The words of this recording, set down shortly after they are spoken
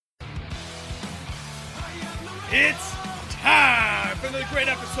It's time for the great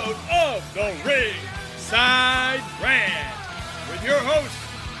episode of The Ringside Rant with your host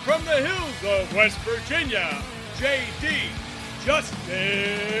from the hills of West Virginia, J.D.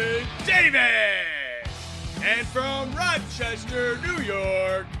 Justin Davis. And from Rochester, New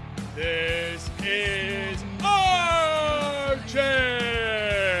York, this is RJ.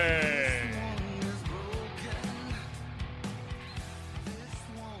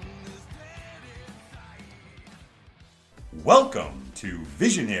 Welcome to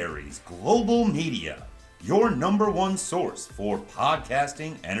Visionaries Global Media, your number one source for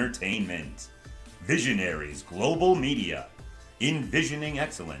podcasting entertainment. Visionaries Global Media, envisioning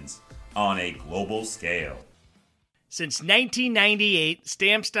excellence on a global scale. Since 1998,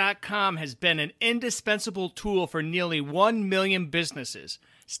 Stamps.com has been an indispensable tool for nearly 1 million businesses.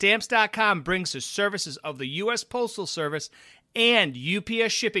 Stamps.com brings the services of the U.S. Postal Service and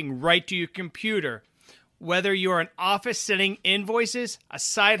UPS shipping right to your computer. Whether you're an office sending invoices, a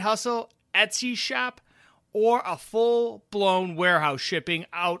side hustle, Etsy shop, or a full-blown warehouse shipping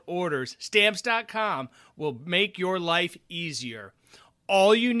out orders, Stamps.com will make your life easier.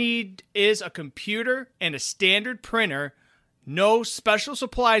 All you need is a computer and a standard printer, no special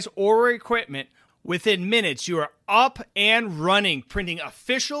supplies or equipment. Within minutes, you are up and running, printing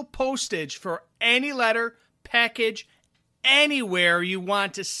official postage for any letter, package, anywhere you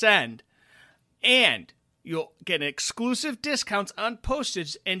want to send. And you'll get exclusive discounts on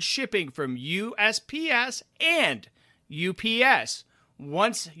postage and shipping from USPS and UPS.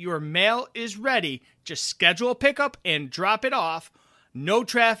 Once your mail is ready, just schedule a pickup and drop it off. No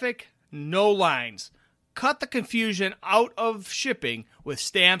traffic, no lines. Cut the confusion out of shipping with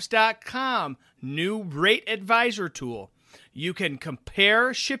Stamps.com new Rate Advisor tool. You can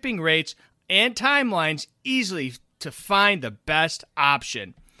compare shipping rates and timelines easily to find the best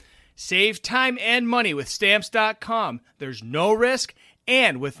option. Save time and money with Stamps.com. There's no risk,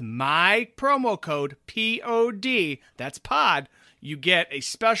 and with my promo code POD, that's POD, you get a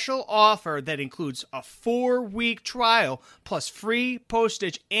special offer that includes a 4-week trial plus free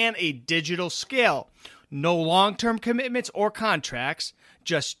postage and a digital scale. No long-term commitments or contracts.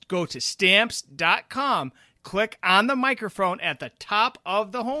 Just go to Stamps.com, click on the microphone at the top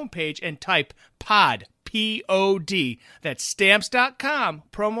of the homepage, and type POD. P-O-D. That's Stamps.com,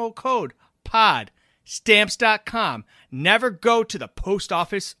 promo code POD. Stamps.com. Never go to the post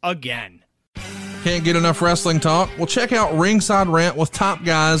office again. Can't get enough wrestling talk? Well, check out Ringside Rant with top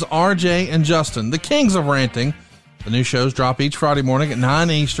guys RJ and Justin, the kings of ranting. The new shows drop each Friday morning at 9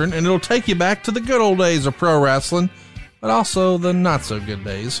 Eastern, and it'll take you back to the good old days of pro wrestling, but also the not-so-good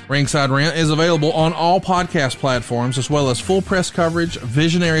days. Ringside Rant is available on all podcast platforms, as well as full press coverage,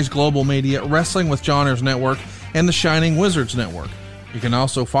 Visionaries Global Media, Wrestling with Johners Network, and the Shining Wizards Network. You can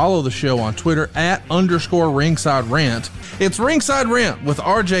also follow the show on Twitter @_Ringside Rant. It's Ringside Rant with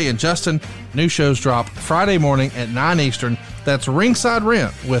RJ and Justin. New shows drop Friday morning at 9 Eastern. That's Ringside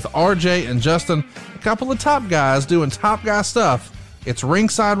Rant with RJ and Justin, a couple of top guys doing top guy stuff. It's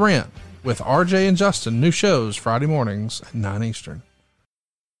Ringside Rant with RJ and Justin. New shows Friday mornings at 9 Eastern.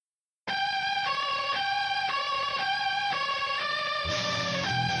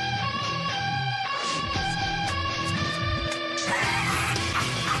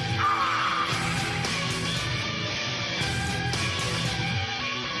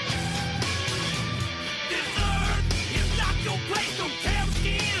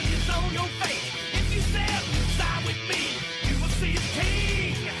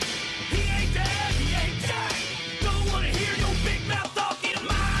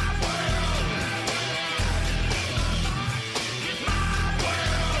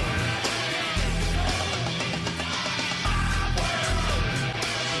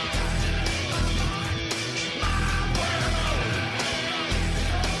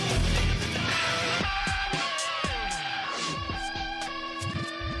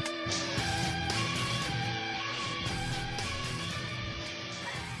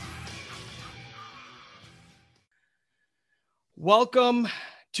 Welcome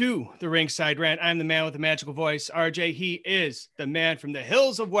to the Ringside Rant. I'm the man with the magical voice, RJ. He is the man from the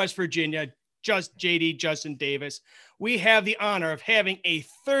hills of West Virginia, just JD Justin Davis. We have the honor of having a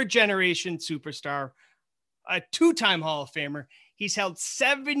third-generation superstar, a two-time Hall of Famer. He's held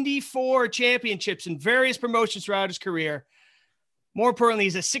 74 championships in various promotions throughout his career. More importantly,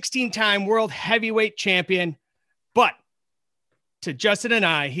 he's a 16-time world heavyweight champion. But to Justin and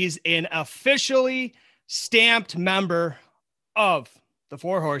I, he's an officially stamped member of the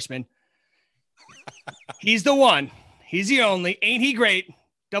Four Horsemen. He's the one. He's the only. Ain't he great?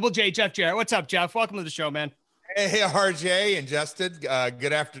 Double J, Jeff Jarrett. What's up, Jeff? Welcome to the show, man. Hey, RJ and Justin.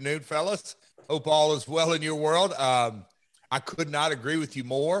 Good afternoon, fellas. Hope all is well in your world. I could not agree with you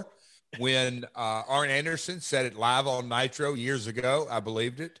more. When Arn Anderson said it live on Nitro years ago, I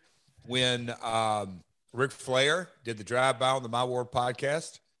believed it. When Ric Flair did the drive-by on the My World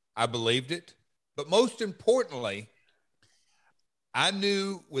podcast, I believed it. But most importantly, I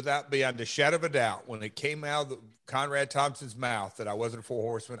knew without beyond a shadow of a doubt when it came out of Conrad Thompson's mouth that I wasn't a Four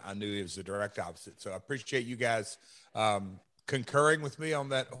Horseman. I knew it was the direct opposite. So I appreciate you guys concurring with me on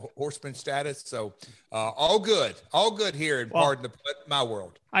that horseman status. So all good here in Pardon the Pun, My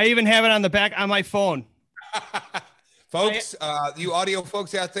World. I even have it on the back on my phone. Folks, you audio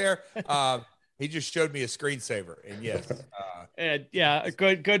folks out there, he just showed me a screensaver, and yes. Yeah, a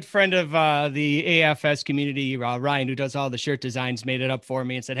good friend of the AFS community, Ryan, who does all the shirt designs, made it up for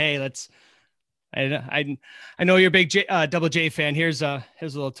me and said, "Hey, I know you're a big Double J fan. Here's a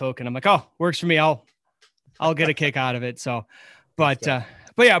little token." I'm like, "Oh, works for me. I'll get a kick out of it." So, but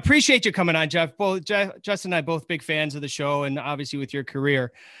yeah, appreciate you coming on, Jeff. Both Justin and I both big fans of the show, and obviously with your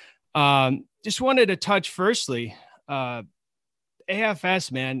career. Just wanted to touch firstly.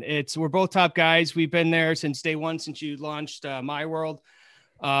 AFS, man, we're both top guys. We've been there since day one, since you launched My World.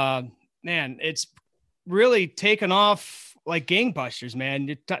 Man, it's really taken off like gangbusters, man.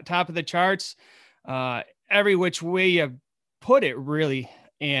 You're top of the charts, every which way you put it, really.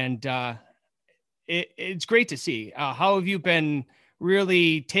 And it's great to see. How have you been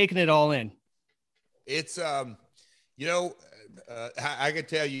really taking it all in? It's, I can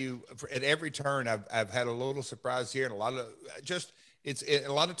tell you at every turn, I've had a little surprise here and a lot of a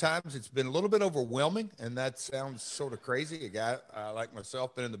lot of times it's been a little bit overwhelming, and that sounds sort of crazy. A guy like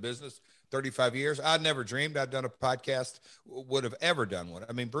myself, been in the business 35 years. I never dreamed I'd done a podcast, would have ever done one.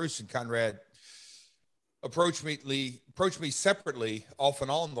 I mean, Bruce and Conrad approached me separately off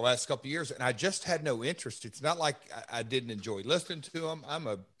and on the last couple of years, and I just had no interest. It's not like I didn't enjoy listening to them. I'm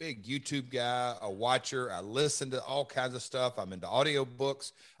a big YouTube guy, a watcher. I listen to all kinds of stuff. I'm into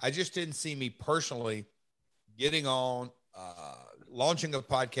audiobooks. I just didn't see me personally getting on, launching a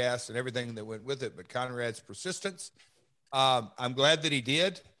podcast and everything that went with it, but Conrad's persistence. I'm glad that he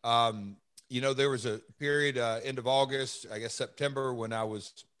did. There was a period, end of August, I guess September, when I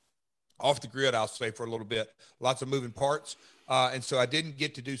was off the grid, I'll say, for a little bit, lots of moving parts. And so I didn't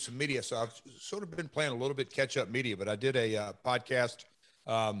get to do some media. So I've sort of been playing a little bit catch up media, but I did a podcast.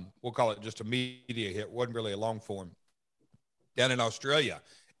 We'll call it just a media hit. It wasn't really a long form, down in Australia.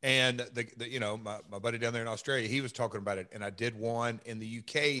 And my buddy down there in Australia, he was talking about it. And I did one in the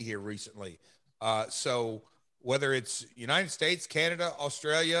UK here recently. So whether it's United States, Canada,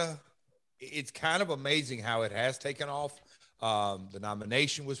 Australia, it's kind of amazing how it has taken off. The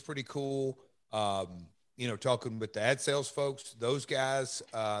nomination was pretty cool. Talking with the ad sales folks, those guys,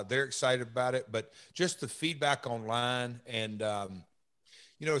 they're excited about it, but just the feedback online. And,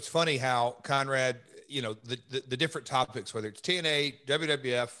 it's funny how Conrad, the different topics, whether it's TNA,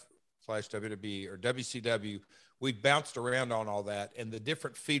 WWF/WWE or WCW, we've bounced around on all that, and the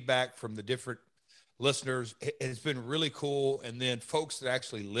different feedback from the different listeners has been really cool. And then folks that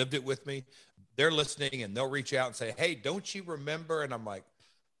actually lived it with me, they're listening and they'll reach out and say, "Hey, don't you remember?" And I'm like,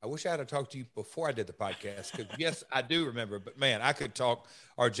 I wish I had talked to you before I did the podcast, because yes, I do remember, but man, I could talk,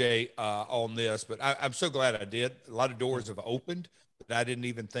 RJ, on this, but I'm so glad I did. A lot of doors have opened, but I didn't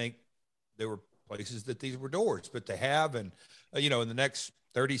even think there were places that these were doors, but they have. And, in the next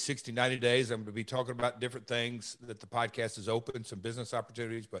 30, 60, 90 days, I'm going to be talking about different things that the podcast has opened, some business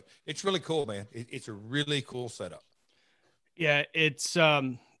opportunities, but it's really cool, man. It's a really cool setup. Yeah. It's,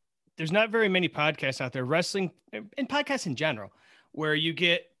 there's not very many podcasts out there, wrestling and podcasts in general, where you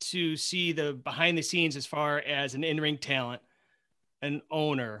get to see the behind the scenes as far as an in-ring talent, an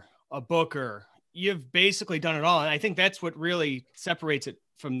owner, a booker. You've basically done it all. And I think that's what really separates it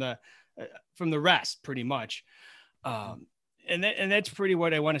from the rest, pretty much. And that's pretty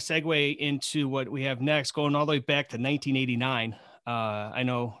what I want to segue into what we have next, going all the way back to 1989. I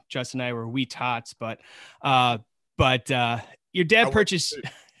know Justin and I were wee tots, but your dad purchased.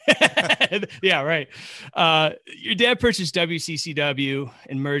 Yeah, right. Your dad purchased WCCW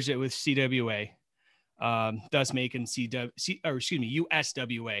and merged it with CWA, thus making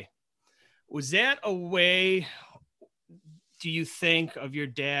USWA. Was that a way, do you think, of your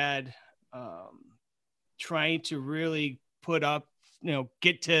dad trying to really put up,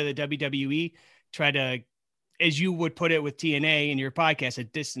 get to the WWE, try to, as you would put it with TNA in your podcast, a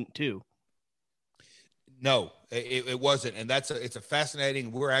distant two? No, it wasn't. And it's a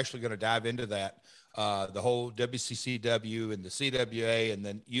fascinating, we're actually going to dive into that. The whole WCCW and the CWA, and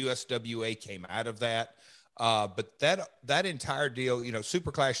then USWA came out of that. But that entire deal,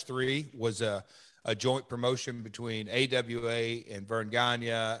 Super Clash 3 was a joint promotion between AWA and Vern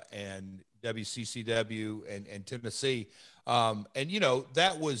Gagne and WCCW and Tennessee. And,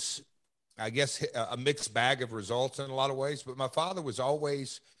 that was, I guess, a mixed bag of results in a lot of ways. But my father was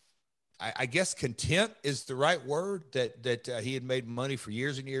always, I guess, content is the right word, that he had made money for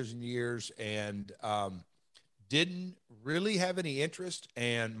years and years and years, and didn't really have any interest.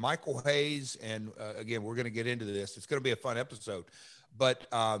 And Michael Hayes, and again, we're going to get into this. It's going to be a fun episode, but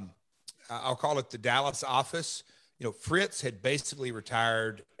I'll call it the Dallas office. Fritz had basically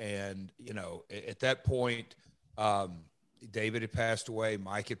retired, and at that point, David had passed away,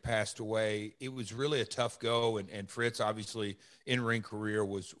 Mike had passed away. It was really a tough go, and Fritz, obviously, in-ring career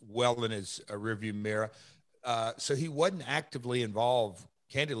was well in his rearview mirror. So he wasn't actively involved,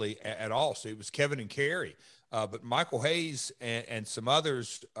 candidly, at all. So it was Kevin and Kerry. But Michael Hayes and some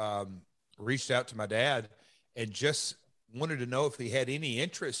others reached out to my dad and just wanted to know if he had any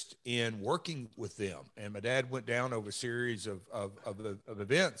interest in working with them. And my dad went down over a series of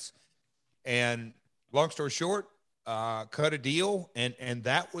events. And long story short, cut a deal. And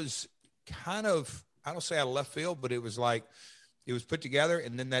that was kind of, I don't say out of left field, but it was like, it was put together.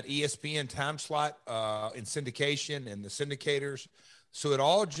 And then that ESPN time slot in syndication and the syndicators. So it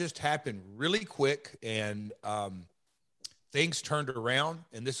all just happened really quick, and things turned around.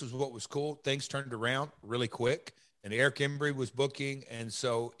 And this is what was cool. Things turned around really quick, and Eric Embry was booking. And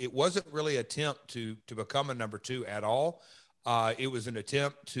so it wasn't really an attempt to become a number two at all. It was an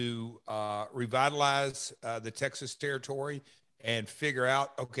attempt to revitalize the Texas territory and figure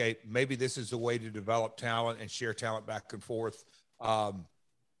out, okay, maybe this is the way to develop talent and share talent back and forth.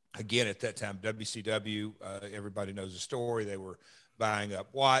 Again, at that time, WCW, everybody knows the story. They were buying up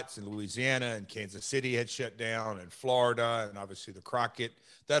Watts in Louisiana, and Kansas City had shut down, and Florida, and obviously the Crockett,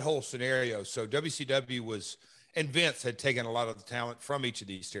 that whole scenario. So WCW was, and Vince had taken a lot of the talent from each of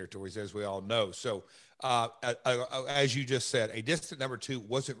these territories, as we all know. So as you just said, a distant number two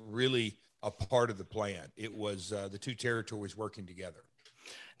wasn't really a part of the plan. It was the two territories working together.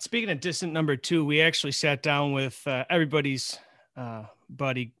 Speaking of distant number two, we actually sat down with everybody's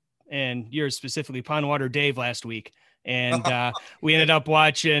buddy, and yours specifically, Pondwater Dave, last week. And we ended up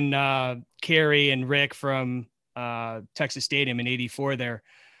watching Kerry and Rick from Texas Stadium in '84 there,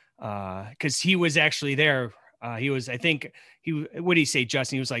 because he was actually there. He was, I think, what did he say,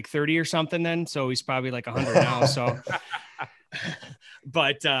 Justin? He was like 30 or something then, so he's probably like 100 now. So,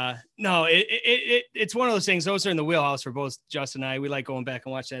 but no, it's one of those things. Those are in the wheelhouse for both Justin and I. We like going back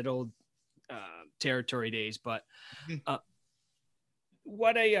and watching that old territory days. But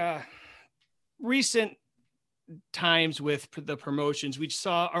what a recent times with the promotions, we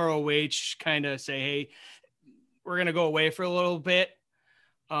saw ROH kind of say, hey, we're going to go away for a little bit.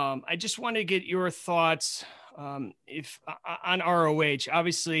 I just want to get your thoughts if on ROH.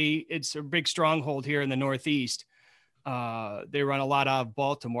 Obviously, it's a big stronghold here in the Northeast. They run a lot out of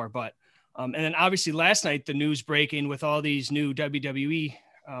Baltimore, but and then obviously last night, the news breaking with all these new WWE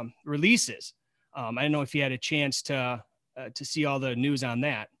releases. I don't know if you had a chance to see all the news on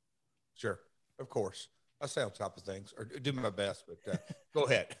that. Sure, of course. I'll stay on top of things, or do my best, but go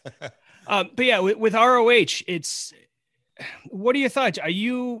ahead. But yeah, with ROH, what are your thoughts?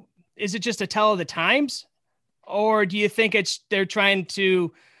 Is it just a tell of the times, or do you think they're trying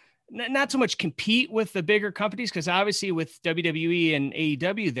to not so much compete with the bigger companies? Because obviously with WWE and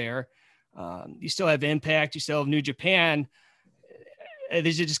AEW there, you still have Impact, you still have New Japan.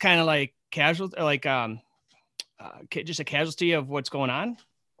 Is it just kind of like casual, like just a casualty of what's going on?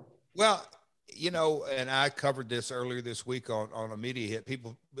 Well, and I covered this earlier this week on a media hit.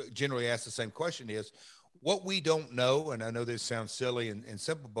 People generally ask the same question is, what we don't know, and I know this sounds silly and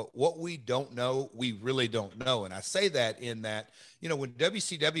simple, but what we don't know, we really don't know. And I say that in that, when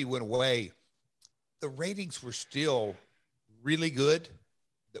WCW went away, the ratings were still really good.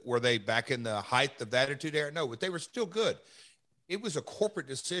 Were they back in the height of the Attitude Era? No, but they were still good. It was a corporate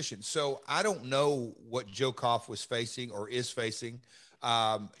decision. So I don't know what Joe Koff was facing or is facing.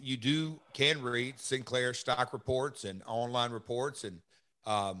 You can read Sinclair stock reports and online reports, and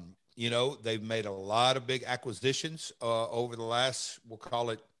they've made a lot of big acquisitions over the last, we'll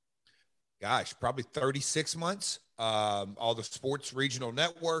call it, probably 36 months. All the sports regional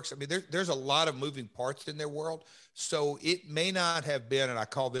networks. I mean, there's a lot of moving parts in their world. So it may not have been, and I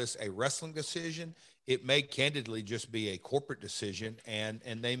call this a wrestling decision. It may candidly just be a corporate decision, and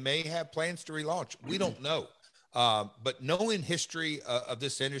they may have plans to relaunch. We don't know. But knowing history of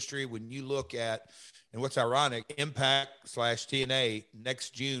this industry, when you look at, and what's ironic, Impact/TNA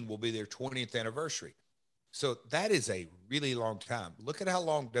next June will be their 20th anniversary. So that is a really long time. Look at how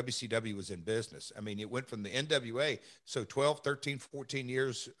long WCW was in business. I mean, it went from the NWA, so 12, 13, 14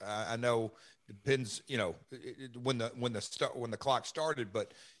 years. I know depends, when the clock started,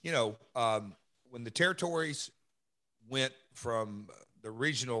 but when the territories went from the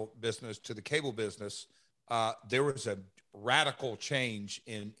regional business to the cable business, there was a radical change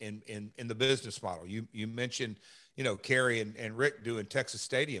in the business model. You mentioned, Kerry and Rick doing Texas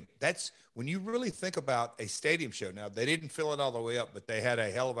Stadium. That's when you really think about a stadium show. Now, they didn't fill it all the way up, but they had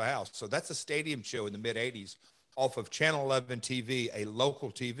a hell of a house. So that's a stadium show in the mid 80s off of Channel 11 TV, a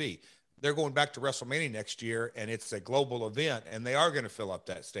local TV. They're going back to WrestleMania next year, and it's a global event, and they are going to fill up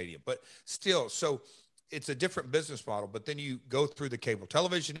that stadium. But still, so it's a different business model. But then you go through the cable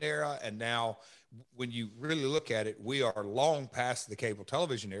television era, and now when you really look at it, we are long past the cable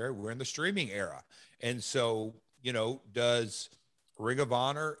television era. We're in the streaming era. And so, does Ring of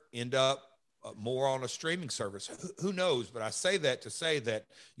Honor end up more on a streaming service? Who knows? But I say that to say that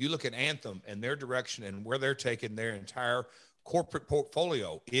you look at Anthem and their direction and where they're taking their entire corporate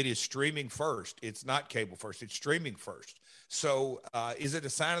portfolio. It is streaming first. It's not cable first. It's streaming first. So is it a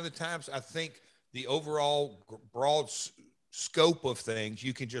sign of the times? I think the overall broad scope of things,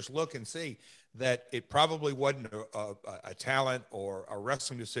 you can just look and see that it probably wasn't a talent or a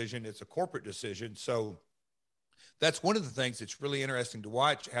wrestling decision. It's a corporate decision. So that's one of the things that's really interesting to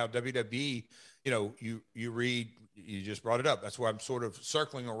watch, how WWE, you read, you just brought it up. That's why I'm sort of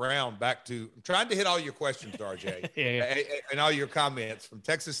circling around back to, I'm trying to hit all your questions, RJ, and all your comments from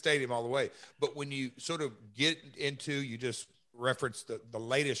Texas Stadium all the way. But when you sort of get into, you just reference the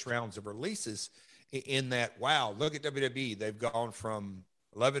latest rounds of releases in that, wow, look at WWE. They've gone from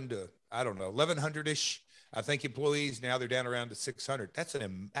 11 to, 1,100-ish, I think, employees. Now they're down around to 600.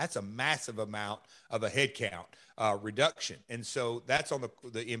 That's a massive amount of a headcount reduction. And so that's on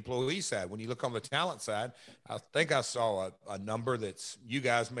the employee side. When you look on the talent side, I think I saw a number that's, you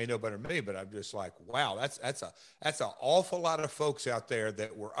guys may know better than me, but I'm just like, wow, that's an awful lot of folks out there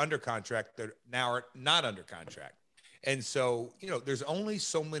that were under contract that now are not under contract. And so, there's only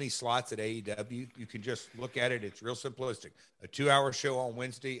so many slots at AEW. You can just look at it. It's real simplistic. A 2-hour show on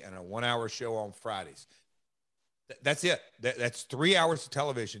Wednesday and a 1-hour show on Fridays. That's it. That's 3 hours of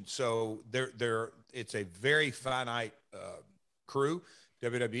television. So it's a very finite crew.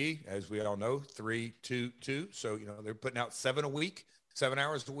 WWE, as we all know, 3-2-2. So, they're putting out 7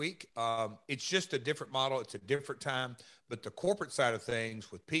 hours a week. It's just a different model. It's a different time. But the corporate side of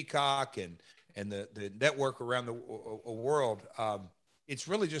things with Peacock and the network around the world, it's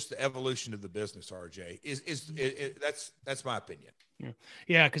really just the evolution of the business, RJ. That's my opinion.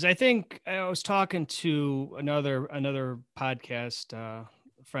 Yeah, because I think I was talking to another podcast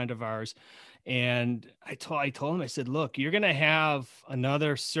friend of ours, and I told him, I said, look, you're going to have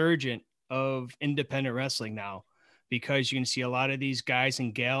another surgent of independent wrestling now, because you can see a lot of these guys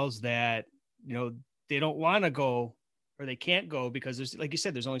and gals that, they don't want to go, or they can't go because there's, like you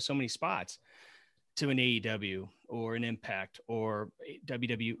said, there's only so many spots to an AEW or an Impact or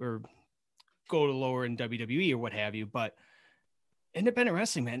WWE, or go to lower in WWE or what have you. But independent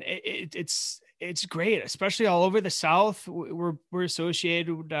wrestling, man, it's great, especially all over the South. We're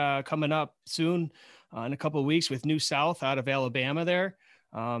associated coming up soon in a couple of weeks with New South out of Alabama. There,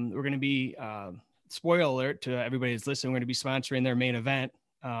 we're going to be spoiler alert to everybody that's listening. We're going to be sponsoring their main event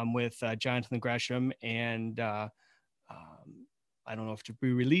with Jonathan Gresham, and I don't know if to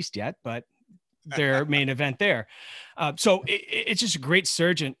be released yet, but their main event there. So it's just a great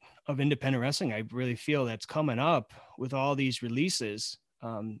surgent of independent wrestling. I really feel that's coming up with all these releases,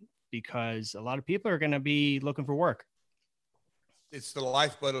 because a lot of people are going to be looking for work. It's the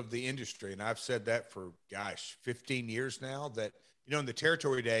lifeblood of the industry. And I've said that for 15 years now, that, in the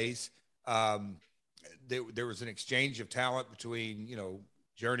territory days, there was an exchange of talent between,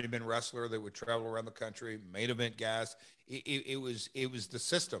 journeyman wrestler that would travel around the country, main event guys. It was the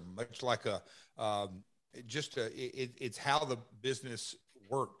system, much like it's how the business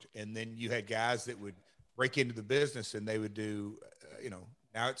worked. And then you had guys that would break into the business and they would do,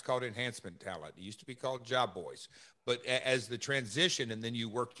 now it's called enhancement talent. It used to be called job boys, but as the transition, and then you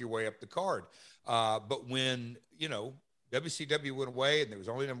worked your way up the card. But when, WCW went away and there was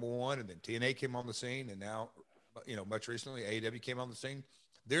only number one, and then TNA came on the scene, and now, much recently AEW came on the scene.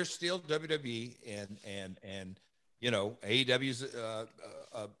 There's still WWE and AEW's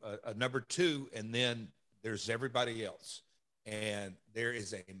a number two, and then there's everybody else. And there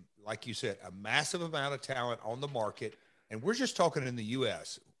is like you said, a massive amount of talent on the market. And we're just talking in the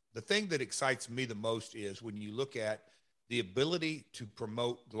U.S. The thing that excites me the most is when you look at the ability to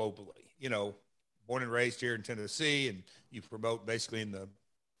promote globally. Born and raised here in Tennessee, and you promote basically in the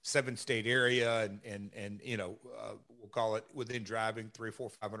 7-state area, and we'll call it within driving 300,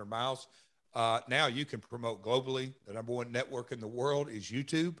 400, 500 miles. Now you can promote globally. The number one network in the world is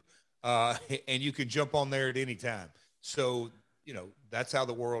YouTube. and you can jump on there at any time. So, that's how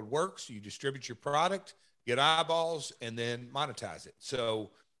the world works. You distribute your product, get eyeballs, and then monetize it.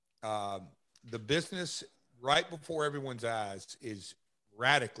 So the business right before everyone's eyes is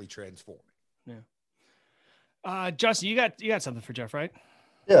radically transforming. Yeah. Justin, you got something for Jeff, right?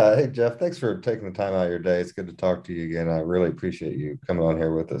 Yeah. Hey, Jeff, thanks for taking the time out of your day. It's good to talk to you again. I really appreciate you coming on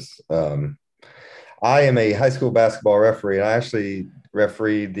here with us. I am a high school basketball referee, and I actually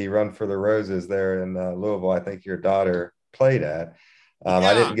refereed the Run for the Roses there in Louisville. I think your daughter played at.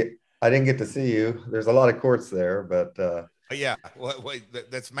 I didn't get to see you. There's a lot of courts there, but yeah,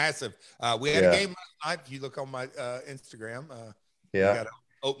 that's massive. We had a game last night. If you look on my Instagram, we got an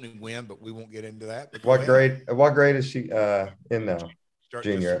opening win, but we won't get into that. But what grade is she in now?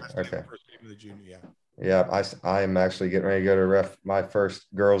 Junior. Okay. First game of the junior, yeah. Yeah, I'm actually getting ready to go to ref my first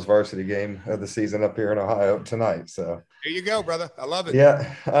girls varsity game of the season up here in Ohio tonight. So there you go, brother. I love it.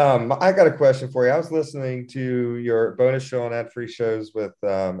 Yeah. I got a question for you. I was listening to your bonus show on Ad Free Shows with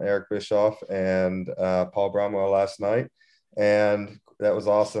Eric Bischoff and Paul Bromwell last night. And that was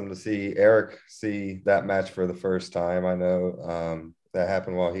awesome to see Eric see that match for the first time. I know that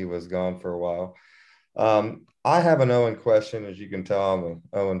happened while he was gone for a while. I have an Owen question. As you can tell, I'm an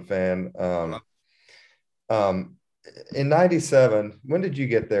Owen fan. In 97, when did you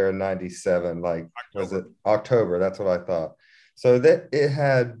get there in 97? Like, was it October? That's what I thought. So that it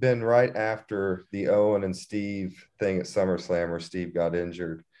had been right after the Owen and Steve thing at SummerSlam where Steve got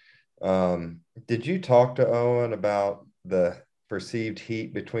injured. Did you talk to Owen about the perceived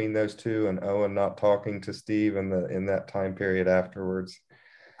heat between those two and Owen not talking to Steve in that time period afterwards?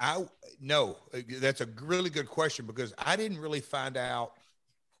 No, that's a really good question because I didn't really find out.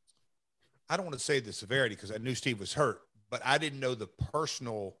 I don't want to say the severity because I knew Steve was hurt, but I didn't know the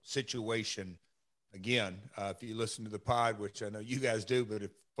personal situation. Again, if you listen to the pod, which I know you guys do, but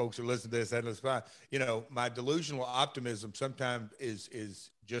if folks are listening to this, that's fine. My delusional optimism sometimes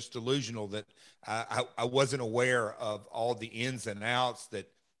is just delusional that I wasn't aware of all the ins and outs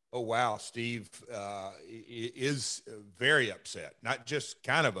that, oh, wow, Steve is very upset, not just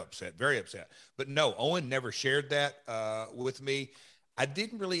kind of upset, very upset. But no, Owen never shared that with me. I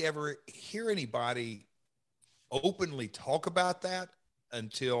didn't really ever hear anybody openly talk about that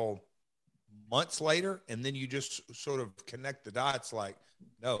until months later. And then you just sort of connect the dots like,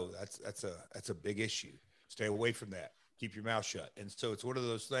 no, that's a big issue. Stay away from that. Keep your mouth shut. And so it's one of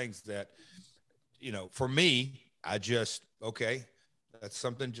those things that, for me, okay, that's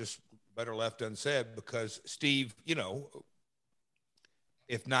something just better left unsaid because Steve,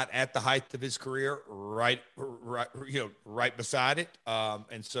 if not at the height of his career, right beside it.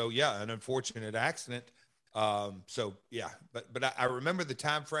 And so, yeah, an unfortunate accident. So yeah, but I remember the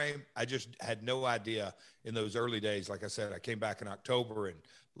time frame. I just had no idea in those early days. Like I said, I came back in October and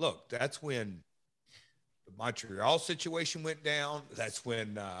look, that's when the Montreal situation went down. That's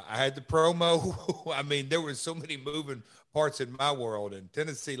when I had the promo. I mean, there was so many moving parts in my world and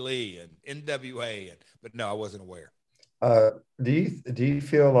Tennessee Lee and NWA, but no, I wasn't aware. Do you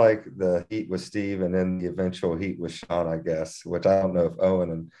feel like the heat with Steve and then the eventual heat with Sean, I guess, which I don't know if Owen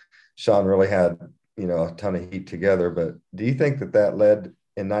and Sean really had, a ton of heat together, but do you think that led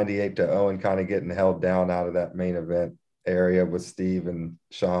in 98 to Owen kind of getting held down out of that main event area with Steve and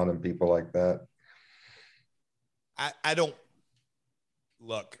Sean and people like that? I don't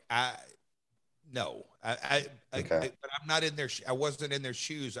look, no, okay. But I'm not in their, I wasn't in their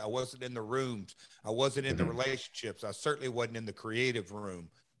shoes. I wasn't in the rooms. I wasn't in the relationships. I certainly wasn't in the creative room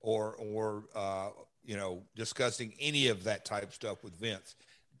or discussing any of that type stuff with Vince.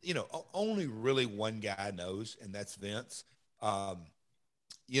 Only really one guy knows, and that's Vince. But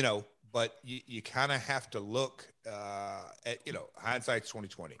you kind of have to look at, hindsight's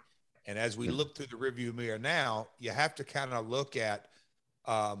 2020. And as we look through the rearview mirror now, you have to kind of look at,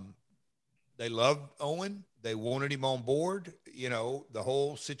 they loved Owen. They wanted him on board, the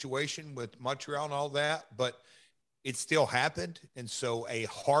whole situation with Montreal and all that, but it still happened. And so a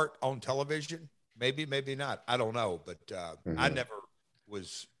heart on television, maybe not. I don't know, but I never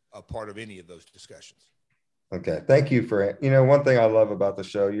was a part of any of those discussions. Okay. Thank you for, one thing I love about the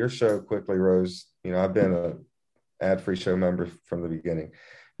show, your show quickly rose, I've been a Ad Free Show member from the beginning.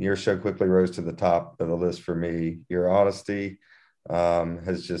 Your show quickly rose to the top of the list for me. Your honesty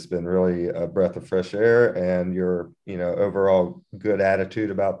has just been really a breath of fresh air, and your, overall good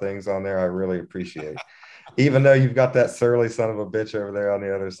attitude about things on there, I really appreciate. Even though you've got that surly son of a bitch over there on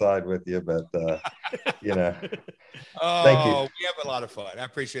the other side with you, but Oh, thank you. We have a lot of fun. I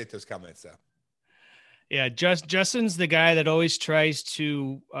appreciate those comments, though. Yeah, Justin's the guy that always tries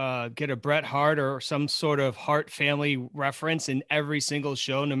to get a Bret Hart or some sort of Hart family reference in every single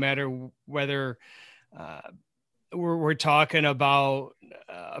show, no matter whether uh, we're talking about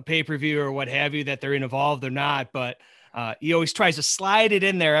a pay-per-view or what have you, that they're involved or not. But he always tries to slide it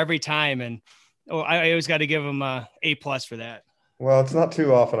in there every time, and I always got to give him A+ for that. Well, it's not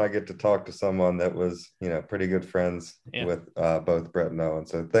too often I get to talk to someone that was, pretty good friends with both Bret and Owen.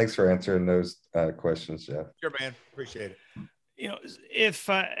 So thanks for answering those questions, Jeff. Sure, man. Appreciate it. If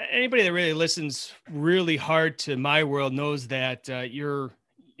anybody that really listens really hard to My World knows that you're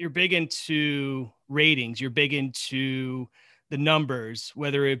big into ratings, you're big into the numbers,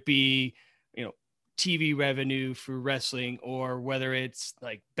 whether it be, TV revenue for wrestling or whether it's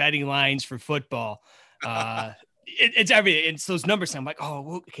like betting lines for football. It's everything. It's those numbers. I'm like,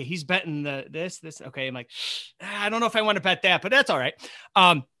 oh, okay, he's betting this. Okay. I'm like, I don't know if I want to bet that, but that's all right.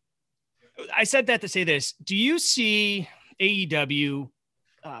 I said that to say this. Do you see AEW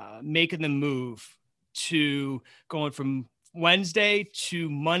making the move to going from Wednesday to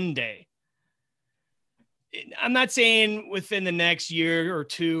Monday? I'm not saying within the next year or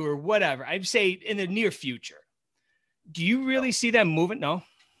two or whatever. I'd say in the near future. Do you really see them moving? No.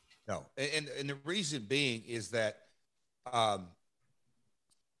 No. And the reason being is that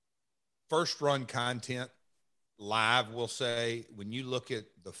first run content live, we'll say, when you look at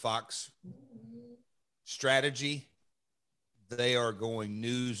the Fox strategy, they are going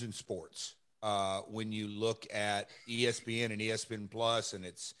news and sports. When you look at ESPN and ESPN Plus, and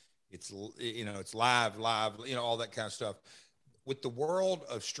it's live, all that kind of stuff. With the world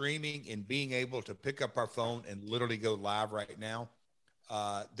of streaming and being able to pick up our phone and literally go live right now,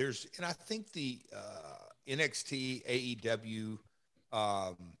 and I think the NXT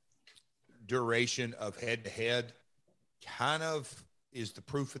AEW duration of head-to-head kind of is the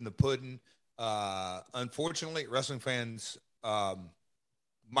proof in the pudding. Unfortunately, wrestling fans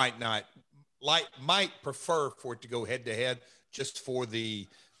might prefer for it to go head-to-head just for the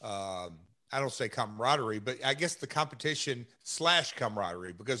I don't say camaraderie, but I guess the competition /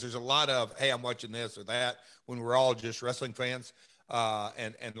 camaraderie, because there's a lot of, hey, I'm watching this or that when we're all just wrestling fans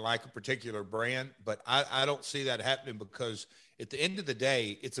and like a particular brand. But I don't see that happening, because at the end of the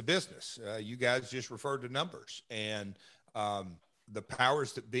day, it's a business. You guys just referred to numbers, and the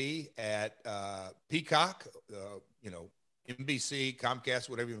powers that be at Peacock, NBC, Comcast,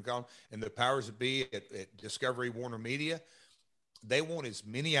 whatever you want to call them, and the powers that be at Discovery, Warner Media, they want as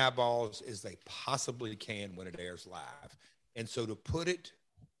many eyeballs as they possibly can when it airs live. And so to put it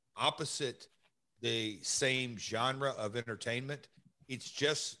opposite the same genre of entertainment, it's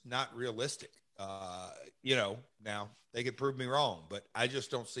just not realistic. Now they could prove me wrong, but I just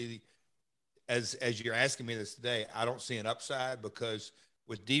don't see, as you're asking me this today, I don't see an upside, because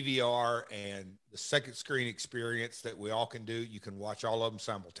with DVR and the second screen experience that we all can do, you can watch all of them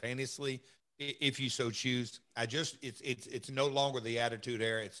simultaneously if you so choose. It's no longer the Attitude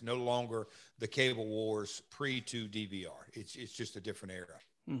Era. It's no longer the cable wars to DVR. It's just a different era.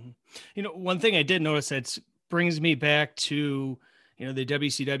 Mm-hmm. One thing I did notice that brings me back to, the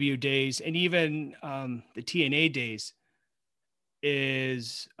WCW days and even the TNA days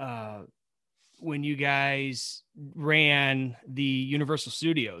is when you guys ran the Universal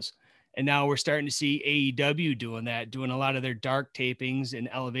Studios. And now we're starting to see AEW doing a lot of their dark tapings and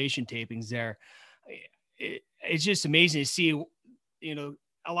elevation tapings there. It's just amazing to see,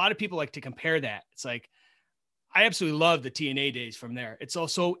 a lot of people like to compare that. It's like, I absolutely love the TNA days from there. It's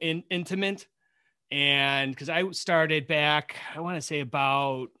also intimate. And because I started back, I want to say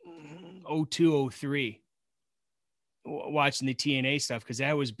about 02, 03, watching the TNA stuff, because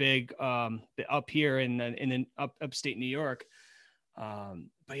that was big up here in upstate New York.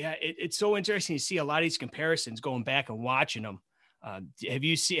 But yeah, it's so interesting to see a lot of these comparisons going back and watching them. Have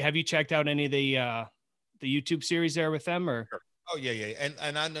you checked out any of the YouTube series there with them, or? Oh yeah.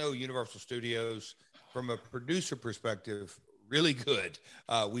 And I know Universal Studios from a producer perspective, really good.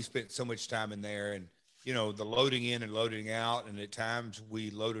 We spent so much time in there, and the loading in and loading out. And at times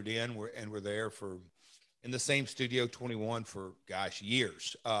we loaded in we're there in the same studio 21 for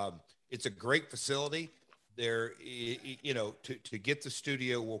years. It's a great facility. There, to get the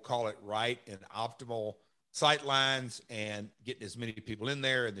studio, we'll call it right, and optimal sight lines and getting as many people in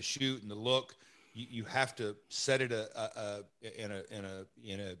there and the shoot and the look, you have to set it in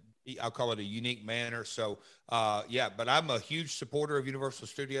a I'll call it a unique manner. So but I'm a huge supporter of Universal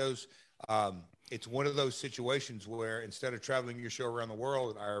Studios. It's one of those situations where instead of traveling your show around the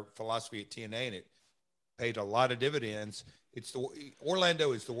world, our philosophy at TNA, and it paid a lot of dividends,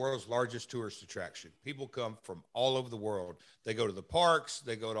 Orlando is the world's largest tourist attraction. People come from all over the world. They go to the parks,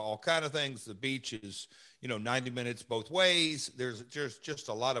 they go to all kind of things. The beach is, 90 minutes both ways. There's just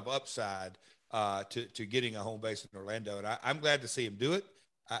a lot of upside to getting a home base in Orlando, and I'm glad to see him do it.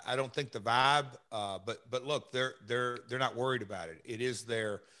 I don't think the vibe, but look, they're not worried about it. It is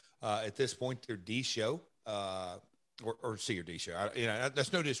their at this point their D show. Or C or D show.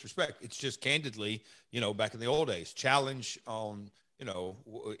 That's no disrespect. It's just candidly, back in the old days, challenge on,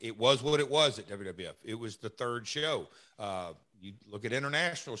 it was what it was at WWF. It was the third show. You look at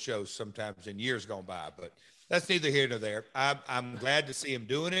international shows sometimes in years gone by, but that's neither here nor there. I'm glad to see him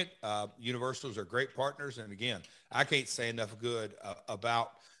doing it. Universals are great partners. And again, I can't say enough good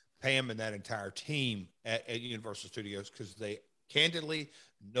about Pam and that entire team at Universal Studios, because they candidly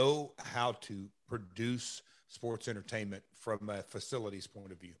know how to produce sports entertainment from a facilities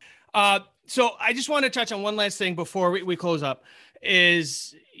point of view. So I just want to touch on one last thing before we close up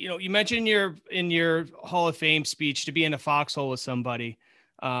is, you mentioned in your Hall of Fame speech to be in a foxhole with somebody.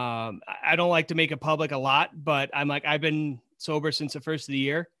 I don't like to make it public a lot, but I've been sober since the first of the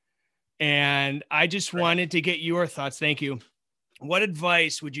year, and I just wanted to get your thoughts. Thank you. What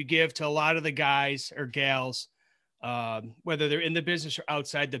advice would you give to a lot of the guys or gals, whether they're in the business or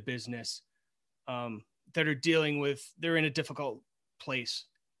outside the business, that are they're in a difficult place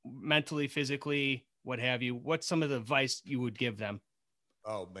mentally, physically, what have you? What's some of the advice you would give them?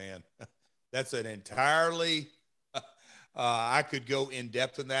 Oh man, that's an entirely, I could go in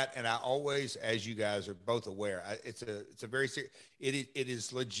depth in that. And I always, as you guys are both aware, it's a very serious, it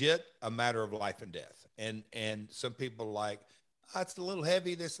is legit a matter of life and death. And some people are like, it's a little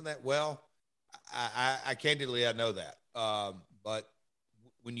heavy, this and that. Well, I candidly, I know that. But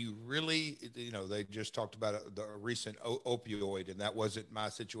when you really, they just talked about the recent opioid, and that wasn't my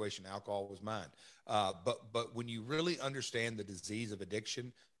situation. Alcohol was mine. But when you really understand the disease of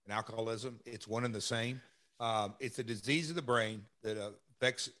addiction and alcoholism, it's one and the same. It's a disease of the brain that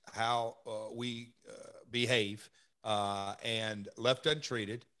affects how we behave, and left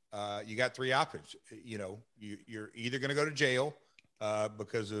untreated, you got three options. You're either going to go to jail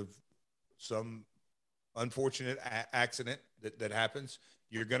because of some unfortunate accident that happens.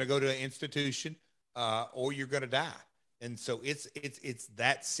 You're going to go to an institution, or you're going to die. And so it's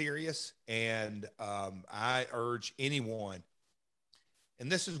that serious. And I urge anyone,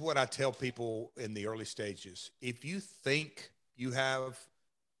 and this is what I tell people in the early stages. If you think you have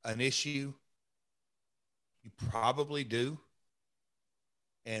an issue, you probably do.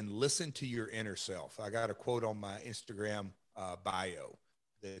 And listen to your inner self. I got a quote on my Instagram bio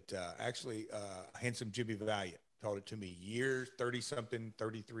that actually handsome Jimmy Valiant taught it to me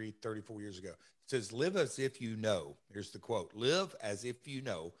 33, 34 years ago. It says, live as if you know. Here's the quote: live as if you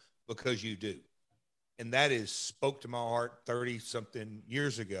know, because you do. And that spoke to my heart 30 something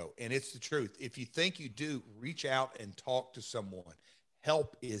years ago. And it's the truth. If you think you do, reach out and talk to someone.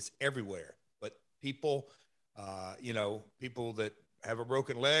 Help is everywhere. But people, people that have a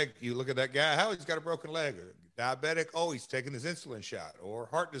broken leg, you look at that guy, how he's got a broken leg, or diabetic, oh, he's taking his insulin shot, or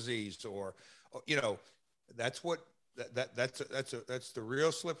heart disease, or that's what that's the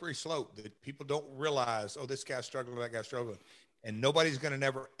real slippery slope that people don't realize. Oh, this guy's struggling, that guy's struggling, and nobody's going to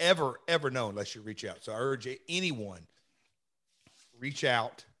never ever know unless you reach out. So I urge anyone, reach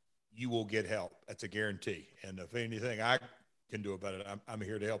out. You will get help. That's a guarantee. And if anything I can do about it, I'm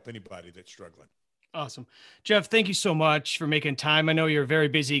here to help anybody that's struggling. Awesome. Jeff, thank you so much for making time. I know you're a very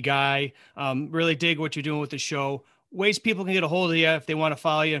busy guy. Really dig what you're doing with the show. Ways people can get a hold of you if they want to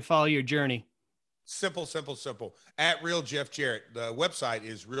follow you and follow your journey. Simple. At Real Jeff Jarrett. The website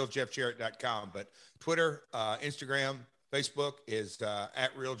is realjeffjarrett.com, but Twitter, Instagram, Facebook is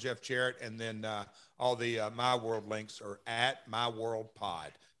at Real Jeff Jarrett. And then all the My World links are at My World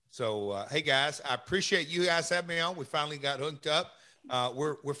Pod. So, hey guys, I appreciate you guys having me on. We finally got hooked up.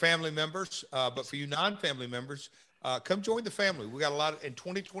 We're family members, but for you non-family members, come join the family. We got a lot in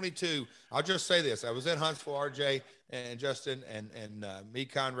 2022. I'll just say this: I was in Huntsville, RJ and Justin and me,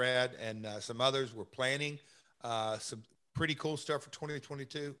 Conrad, and some others. We're planning some pretty cool stuff for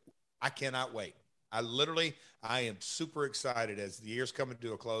 2022. I cannot wait. I am super excited as the year's coming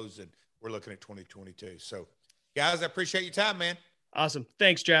to a close, and we're looking at 2022. So, guys, I appreciate your time, man. Awesome.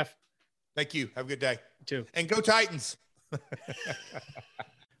 Thanks, Jeff. Thank you. Have a good day. You too. And go Titans.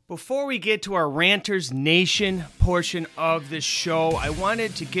 Before we get to our Ranters Nation portion of this show, I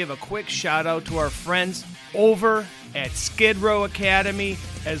wanted to give a quick shout out to our friends over at Skid Row Academy,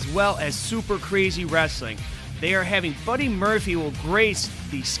 as well as Super Crazy Wrestling. They are having Buddy Murphy will grace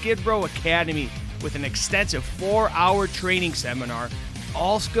the Skid Row Academy with an extensive 4-hour training seminar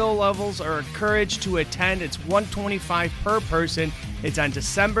All skill levels are encouraged to attend. It's $125 per person. It's on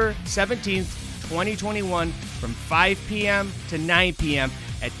December 17th, 2021 from 5 p.m. to 9 p.m.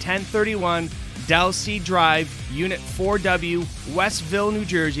 at 1031 Del C Drive, Unit 4W, Westville, New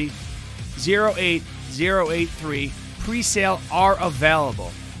Jersey, 08083. Pre-sale are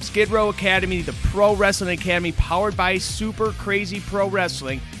available. Skid Row Academy, the pro wrestling academy powered by Super Crazy Pro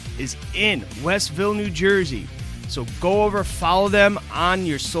Wrestling, is in Westville, New Jersey. So go over, follow them on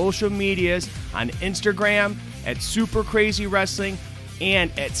your social medias, on Instagram at Super Crazy Wrestling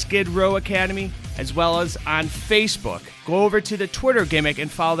and at Skid Row Academy, as well as on Facebook. Go over to the Twitter gimmick and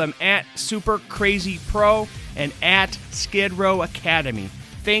follow them at Super Crazy Pro and at Skid Row Academy.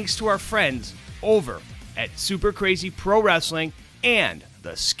 Thanks to our friends over at Super Crazy Pro Wrestling and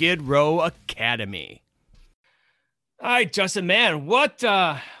the Skid Row Academy. All right, Justin, man, what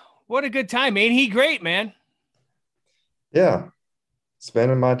a good time. Ain't he great, man? Yeah.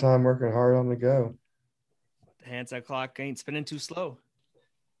 Spending my time working hard on the go. The handset clock ain't spinning too slow.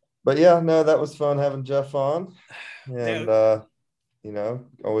 But yeah, no, that was fun having Jeff on. And,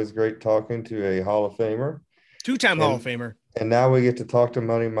 always great talking to a Hall of Famer. Two-time Hall of Famer. And now we get to talk to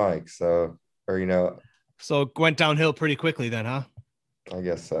Money Mike. So it went downhill pretty quickly then, huh? I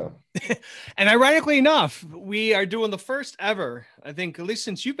guess so. And ironically enough, we are doing the first ever, I think, at least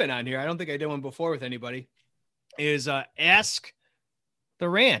since you've been on here, I don't think I did one before with anybody, is Ask the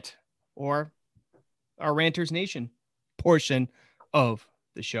Rant, or our Ranters Nation portion of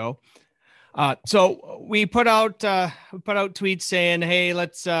the show. So we put out tweets saying, hey,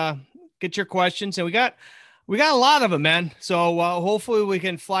 let's get your questions. And we got a lot of them, man. So hopefully we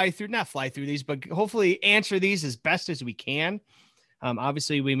can not fly through these, but hopefully answer these as best as we can.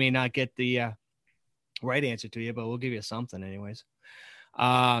 Obviously we may not get the right answer to you, but we'll give you something anyways.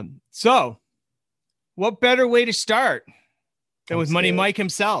 So what better way to start than with Money Mike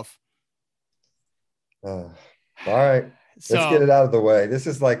himself? All right. Let's get it out of the way. This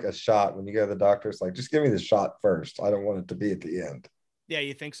is like a shot when you go to the doctor. It's like, just give me the shot first. I don't want it to be at the end. Yeah,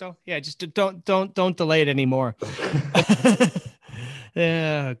 you think so? Yeah, just don't delay it anymore.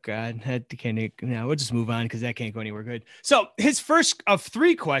 Oh God, we'll just move on because that can't go anywhere good. So his first of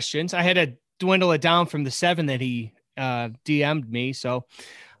 3 questions, I had to dwindle it down from the 7 that he DM'd me. So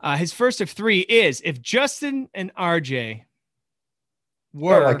his first of 3 is, if Justin and RJ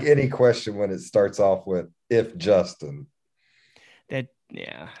were like any question when it starts off with if Justin. It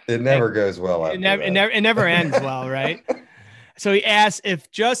never goes well. It never ends well, right? So he asked,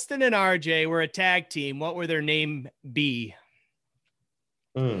 if Justin and RJ were a tag team, what would their name be?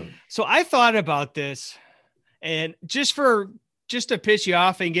 So I thought about this, and just to piss you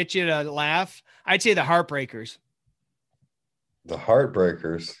off and get you to laugh, I'd say the Heartbreakers. The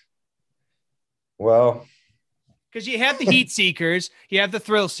Heartbreakers. Well, because you have the Heat Seekers, you have the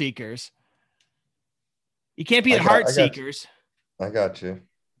Thrill Seekers. You can't be the Heart Seekers. I got you.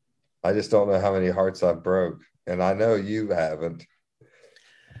 I just don't know how many hearts I've broke, and I know you haven't.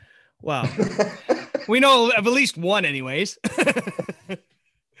 Well, we know of at least one anyways.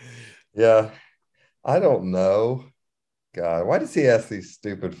 Yeah. I don't know. God, why does he ask these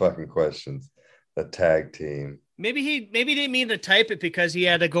stupid fucking questions? A tag team. Maybe he didn't mean to type it because he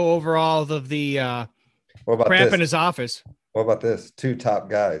had to go over all of the what about crap this? In his office. What about this? 2 top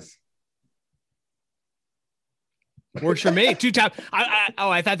guys. Works for me. 2 top.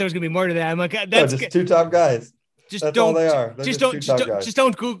 I thought there was gonna be more to that. I'm like, that's just 2 top guys. That's all they are. Just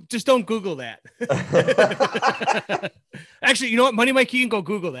don't Google that. Actually, you know what? Money Mike, you can go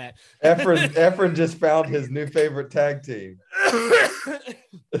Google that. Efren just found his new favorite tag team.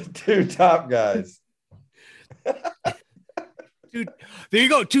 2 top guys. Dude, there you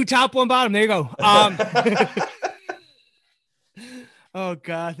go. 2 top, 1 bottom. There you go. Oh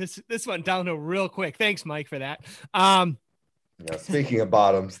God, this went downhill real quick. Thanks, Mike, for that. Yeah, speaking of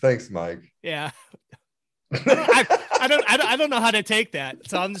bottoms, thanks, Mike. Yeah. I don't know how to take that,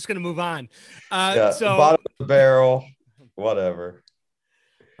 so I'm just gonna move on. So bottom of the barrel, whatever.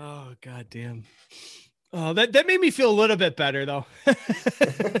 Oh God damn. Oh, that made me feel a little bit better though.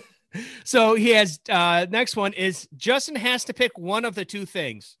 So he has next one is, Justin has to pick one of the 2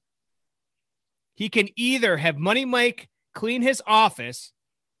 things. He can either have Money Mike clean his office,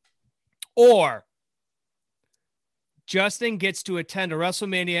 or Justin gets to attend a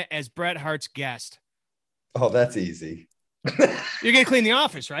WrestleMania as Bret Hart's guest. Oh, that's easy. You're going to clean the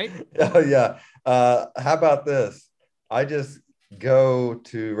office, right? Oh, yeah. How about this? I just go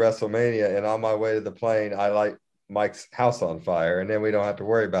to WrestleMania, and on my way to the plane, I light Mike's house on fire, and then we don't have to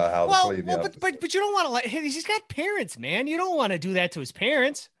worry about how to clean the office. But you don't want to let him. He's got parents, man. You don't want to do that to his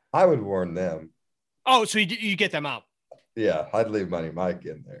parents. I would warn them. Oh, so you get them out. Yeah, I'd leave Money Mike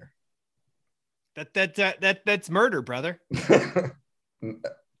in there. That's murder, brother.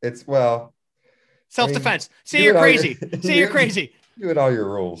 It's well, self-defense. Say you're crazy. Say you're crazy. You and all your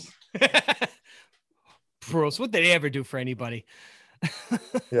rules. Rules. What did they ever do for anybody?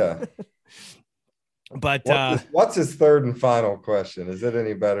 Yeah. But what's his third and final question? Is it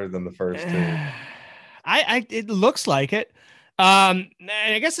any better than the first two? It looks like it. And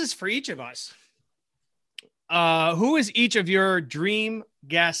I guess it's for each of us. Who is each of your dream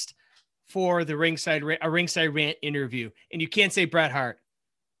guest for the ringside rant interview? And you can't say Bret Hart.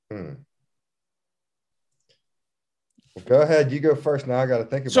 Well, go ahead. You go first. Now I got to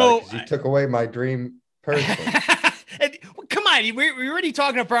think about it because you took away my dream person. Come on, we're already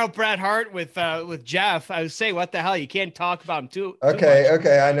talking about Bret Hart with Jeff. I would say, what the hell? You can't talk about him too.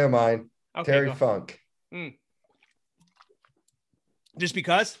 Okay, I know mine. Okay, Terry Funk. Just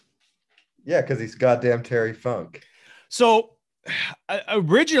because? Yeah, because he's goddamn Terry Funk. So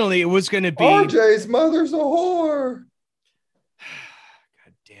originally it was going to be RJ's mother's a whore.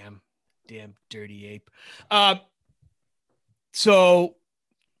 God damn dirty ape. So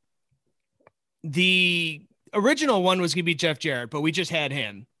the original one was going to be Jeff Jarrett, but we just had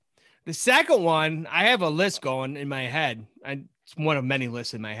him. The second one, I have a list going in my head. It's one of many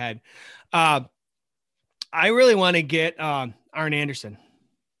lists in my head. I really want to get Arn Anderson.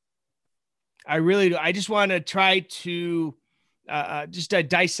 I just want to try to just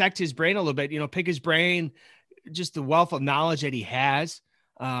dissect his brain a little bit, pick his brain, just the wealth of knowledge that he has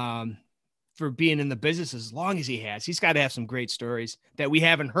for being in the business as long as he has. He's got to have some great stories that we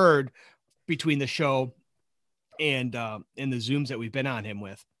haven't heard between the show and in the Zooms that we've been on him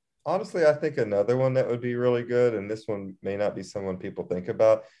with. Honestly, I think another one that would be really good, and this one may not be someone people think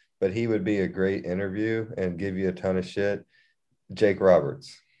about, but he would be a great interview and give you a ton of shit. Jake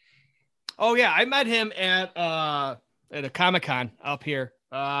Roberts. Oh yeah, I met him at a Comic-Con up here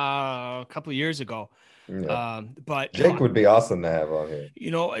a couple of years ago. Yeah. But Jake would be awesome to have on here.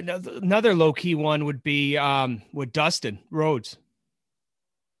 Another low key one would be with Dustin Rhodes.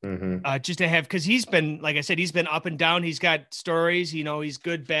 Mm-hmm. Just to have, because he's been, like I said, he's been up and down. He's got stories, he's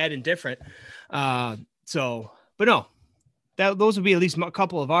good, bad, and different. But no, those would be at least a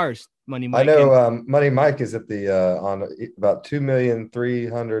couple of ours. Money Mike. I know Money Mike is at the on about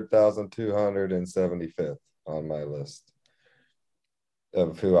 2,300,275th on my list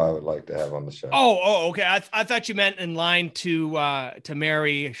of who I would like to have on the show. Oh, okay. I thought you meant in line to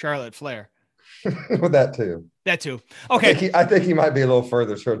marry Charlotte Flair. With that too. Okay. I think he might be a little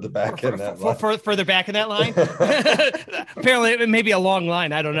further toward the back in that line. Further back in that line. Apparently, it may be a long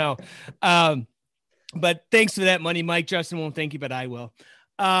line. I don't know. But thanks for that, Money Mike. Justin won't thank you, but I will.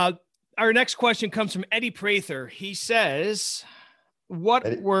 Our next question comes from Eddie Prather. He says,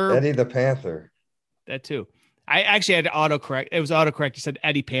 Eddie the Panther? That too. I actually had to autocorrect. It was autocorrect. He said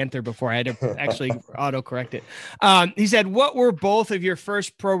Eddie Panther before I had to actually autocorrect it. He said, what were both of your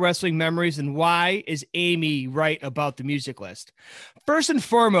first pro wrestling memories and why is Amy right about the music list? First and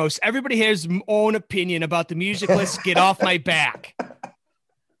foremost, everybody has their own opinion about the music list. Get off my back.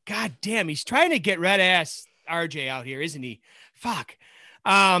 God damn. He's trying to get red ass RJ out here, isn't he? Fuck.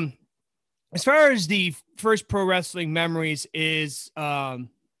 As far as the first pro wrestling memories is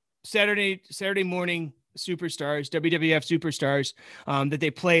Saturday morning superstars, WWF superstars that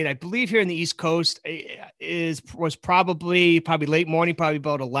they played, I believe here in the East Coast was probably late morning, probably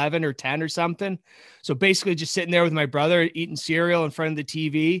about 11 or 10 or something. So basically just sitting there with my brother eating cereal in front of the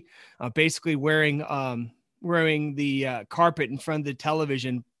TV, basically wearing the carpet in front of the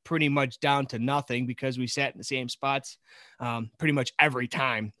television pretty much down to nothing because we sat in the same spots pretty much every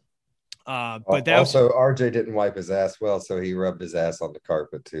time. But that also RJ didn't wipe his ass well, so he rubbed his ass on the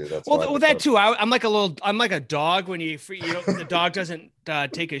carpet too. That's that too. I'm like a dog when the dog doesn't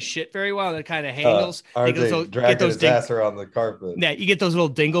take his shit very well. It kind of handles. RJ dragging his ass around the carpet. Yeah, you get those little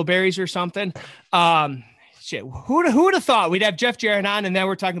dingleberries or something. Shit, who would have thought we'd have Jeff Jarrett on, and now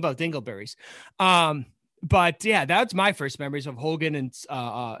we're talking about dingleberries. But yeah, that's my first memories of Hogan and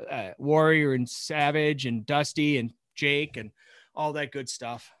Warrior and Savage and Dusty and Jake and all that good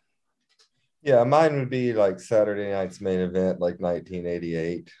stuff. Yeah, mine would be like Saturday Night's Main Event, like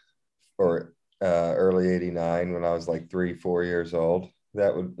 1988 or early 89 when I was like 3-4 years old.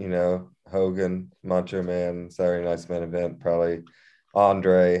 That would, Hogan, Macho Man, Saturday Night's Main Event, probably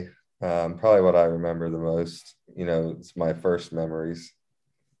Andre, probably what I remember the most. It's my first memories.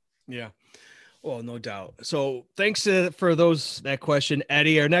 Yeah. Well, no doubt. So thanks for that question,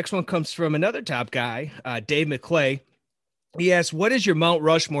 Eddie. Our next one comes from another top guy, Dave McClay. He asks, what is your Mount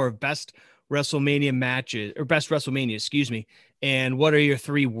Rushmore of best WrestleMania matches or best WrestleMania, and what are your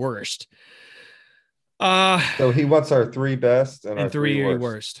 3 worst? So he wants our three best and our three three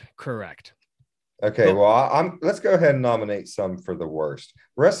worst. Correct. Okay, well, let's go ahead and nominate some for the worst.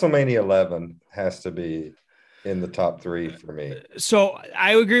 WrestleMania 11 has to be in the top three for me. So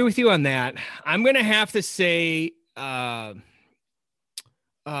I agree with you on that. I'm gonna have to say, what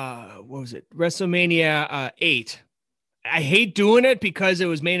was it? WrestleMania 8. I hate doing it because it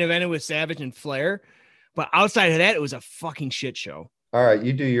was main evented with Savage and Flair, but outside of that, it was a fucking shit show. All right,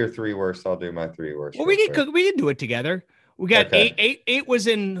 you do your three worst. I'll do my three worst. Well, we can do it together. We got okay. eight was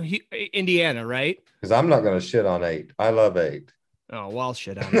in Indiana, right? Because I'm not going to shit on 8. I love 8. Oh, well, I'll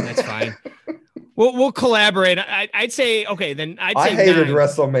shit on it. That's fine. We'll collaborate. I'd say okay. Then I hated 9.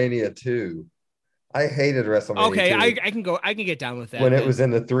 WrestleMania 2. I hated WrestleMania. Okay, 2. I can get down with that when it was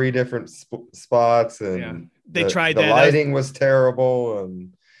in the 3 different spots and they tried the that. lighting was terrible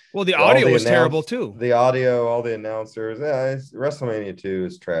and the audio was terrible too. The audio, all the announcers. WrestleMania 2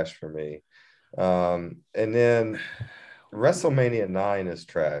 is trash for me. And then WrestleMania 9 is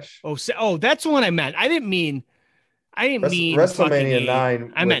trash. Oh, that's the one I meant. I didn't mean WrestleMania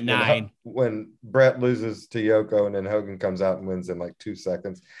 9. I meant 9. When Brett loses to Yoko and then Hogan comes out and wins in like 2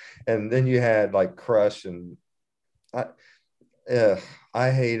 seconds. And then you had like Crush and I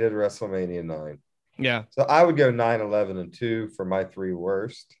hated WrestleMania 9. Yeah. So I would go 9, 11, and 2 for my 3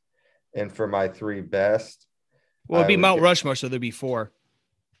 worst. And for my 3 best. Well, it'd be Mount Rushmore, so there'd be 4.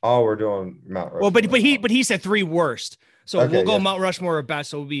 Oh, we're doing Mount Rushmore. Well, but he said 3 worst. So we'll go Mount Rushmore or best.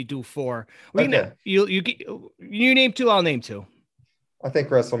 So we do 4. You name 2. I'll name 2. I think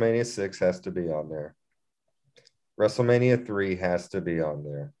WrestleMania 6 has to be on there. WrestleMania 3 has to be on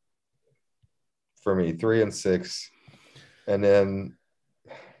there for me. 3 and 6, and then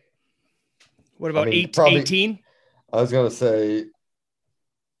what about 18? I was gonna say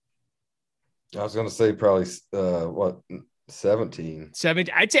probably 17.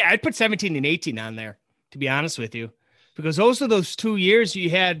 17. I'd put 17 and 18 on there, to be honest with you. Because those 2 years you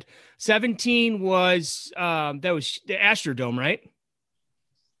had 17 was that was the Astrodome, right?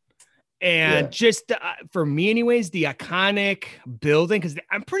 And just for me anyways, the iconic building, because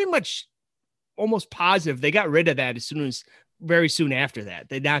I'm pretty much almost positive they got rid of that very soon after that.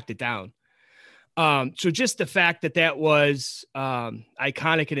 They knocked it down. So just the fact that was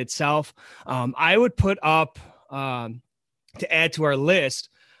iconic in itself, I would put up to add to our list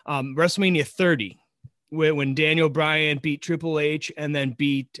WrestleMania 30. When Daniel Bryan beat Triple H and then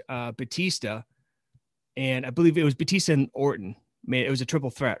beat Batista, and I believe it was Batista and Orton. It was a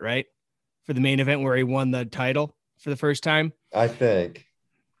triple threat, right? For the main event where he won the title for the first time. I think.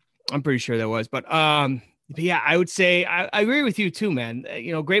 I'm pretty sure that was. But yeah, I would say I agree with you too, man.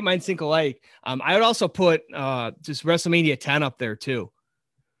 Great minds think alike. I would also put just WrestleMania 10 up there too.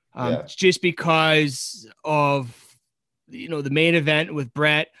 Just because of, the main event with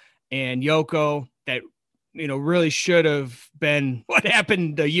Brett and Yoko that, really should have been what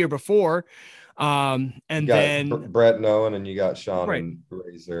happened the year before. And then Brett and Owen, and you got Shawn and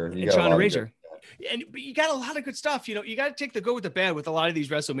Razor. And Shawn and Razor. And you got a lot of good stuff. You got to take the good with the bad with a lot of these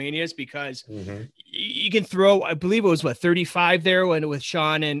WrestleManias because you can throw, I believe it was 35 there when with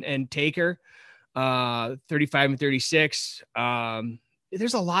Shawn and Taker, 35 and 36.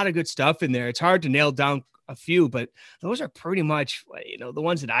 There's a lot of good stuff in there. It's hard to nail down a few, but those are pretty much, the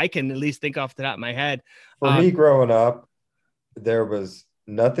ones that I can at least think off the top of my head. For me growing up, there was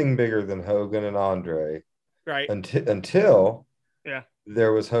nothing bigger than Hogan and Andre. Right. Until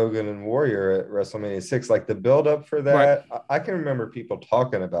there was Hogan and Warrior at WrestleMania 6. Like the build up for that, right. I can remember people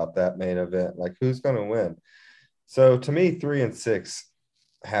talking about that main event, like who's going to win. So to me, 3 and 6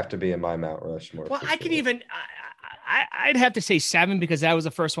 have to be in my Mount Rushmore. Well, I can even, I'd have to say 7 because that was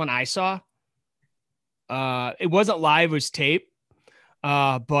the first one I saw. It wasn't live, it was tape.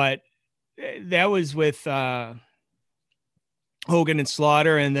 But that was with Hogan and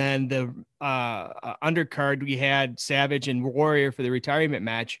Slaughter, and then the undercard we had Savage and Warrior for the retirement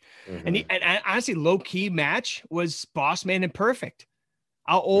match. And honestly, low key match was Boss Man and Perfect.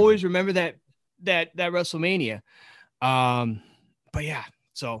 I'll always remember that WrestleMania. But yeah,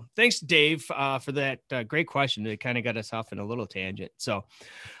 so thanks, Dave, for that great question. It kind of got us off in a little tangent. So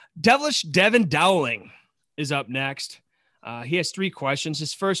Devilish Devin Dowling is up next. He has 3 questions.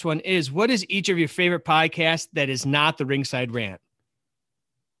 His first one is, what is each of your favorite podcasts that is not the Ringside Rant?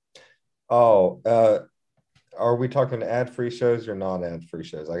 Oh, are we talking ad-free shows or non-ad-free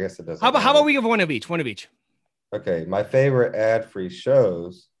shows? I guess it doesn't. How about we give one of each? Okay. My favorite ad-free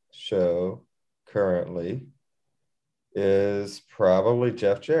show currently is probably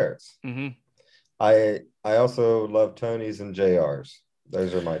Jeff Jarrett's. I also love Tony's and JR's.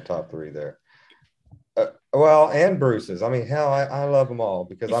 Those are my top 3 there. Well, and Bruce's. I mean, hell, I love them all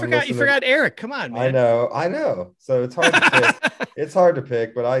because You forgot Eric. Come on, man. I know. So it's hard to pick. It's hard to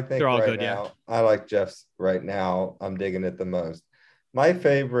pick, but I think They're all right good, now, yeah. I like Jeff's right now. I'm digging it the most. My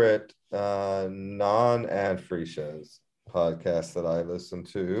favorite non-ad free shows podcast that I listen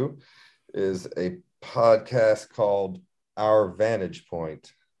to is a podcast called Our Vantage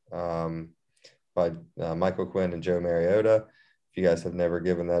Point by Michael Quinn and Joe Mariota. If you guys have never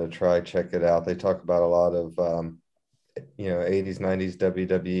given that a try, check it out. They talk about a lot of 80s, 90s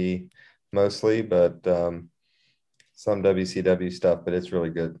WWE mostly, but some WCW stuff, but it's really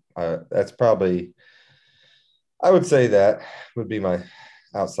good. That's probably, I would say that would be my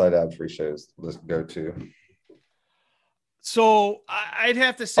outside ad free shows. Let's go to. So I'd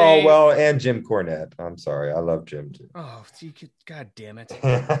have to say. Oh, well, and Jim Cornette. I'm sorry. I love Jim too. Oh, God damn it.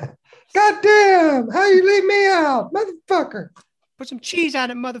 God damn. How you leave me out, motherfucker? Put some cheese on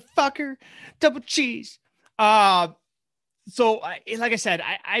it, motherfucker. Double cheese. So like I said,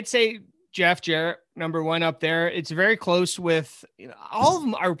 I'd say Jeff Jarrett, number one up there. It's very close with, all of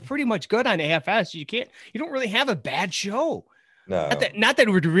them are pretty much good on AFS. You don't really have a bad show. No. Not that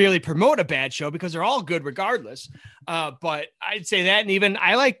it would really promote a bad show because they're all good regardless. But I'd say that. And even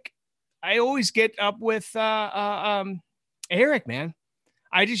I always get up with Eric, man.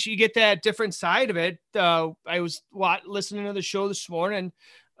 You get that different side of it. I was listening to the show this morning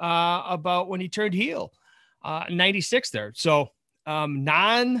about when he turned heel, 96 there. So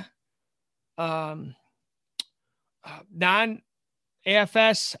non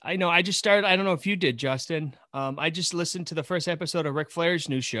AFS. I know I just started. I don't know if you did, Justin. I just listened to the first episode of Ric Flair's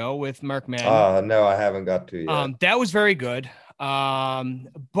new show with Mark Madden. No, I haven't got to yet. That was very good.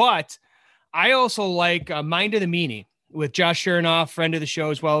 But I also like Mind of the Meanie with Josh Chernoff, friend of the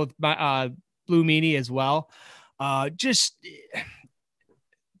show as well, with Blue Meanie as well. Just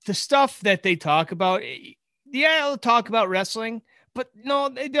the stuff that they talk about. Yeah, they'll talk about wrestling, but no,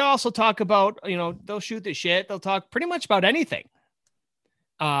 they also talk about, they'll shoot the shit. They'll talk pretty much about anything,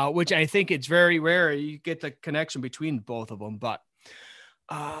 which I think it's very rare. You get the connection between both of them. But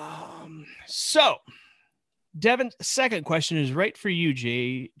so Devin's second question is right for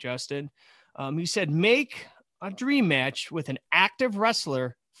you, Justin. He said, make a dream match with an active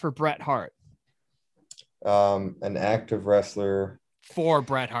wrestler for Bret Hart. An active wrestler for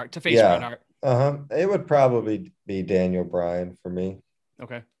Bret Hart to face Bret Hart. It would probably be Daniel Bryan for me.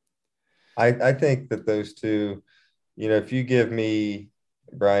 Okay. I think that those two, if you give me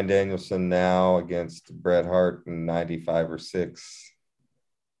Bryan Danielson now against Bret Hart in 95 or 6,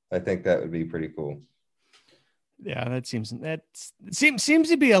 I think that would be pretty cool. Yeah, that seems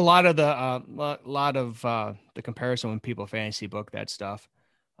to be a lot of the comparison when people fantasy book that stuff.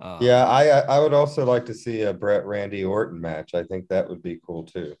 I would also like to see a Bret Randy Orton match. I think that would be cool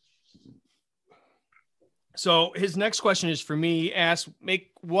too. So his next question is for me.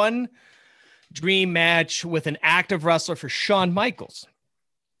 Make one dream match with an active wrestler for Shawn Michaels.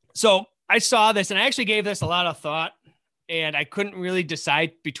 So I saw this and I actually gave this a lot of thought, and I couldn't really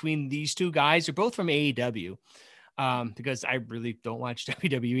decide between these two guys. They're both from AEW. Because I really don't watch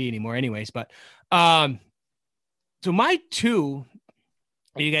WWE anymore anyways, but, so my two,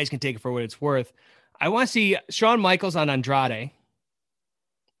 you guys can take it for what it's worth. I want to see Shawn Michaels on Andrade,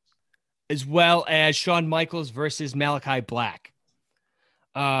 as well as Shawn Michaels versus Malachi Black.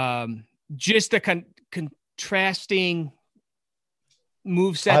 Just the contrasting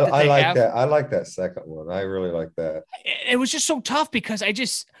moveset that they have. That. I like that second one. I really like that. It was just so tough because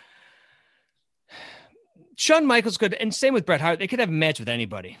Shawn Michaels could, and same with Bret Hart, they could have a match with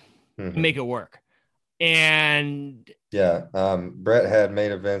anybody and make it work. And Bret had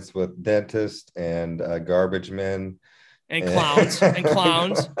main events with dentists and garbage men and clowns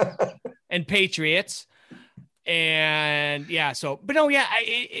and patriots. And it's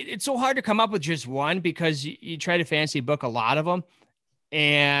so hard to come up with just one because you try to fancy book a lot of them.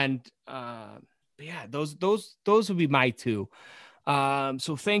 And those would be my two.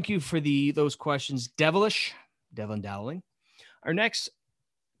 So thank you for those questions, Devlin Dowling. Our next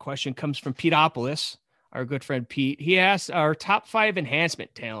question comes from Peteopolis, our good friend Pete. He asks our top 5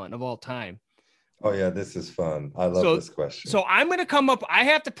 enhancement talent of all time. Oh yeah, this is fun. I love this question. So I'm going to come up. I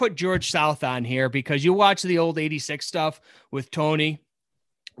have to put George South on here because you watch the old 86 stuff with Tony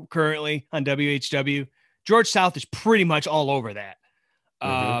currently on WHW. George South is pretty much all over that,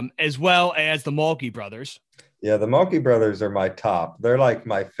 as well as the Mulkey brothers. Yeah, the Mulkey brothers are my top. They're like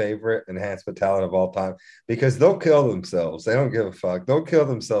my favorite enhancement talent of all time because they'll kill themselves. They don't give a fuck. They'll kill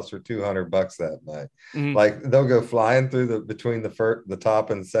themselves for $200 that night. Mm-hmm. Like they'll go flying through between the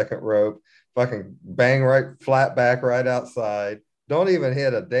top and the second rope, fucking bang right flat back right outside, Don't even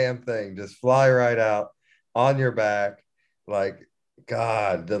hit a damn thing. Just fly right out on your back. Like,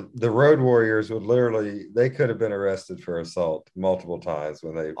 God, the Road Warriors would literally, they could have been arrested for assault multiple times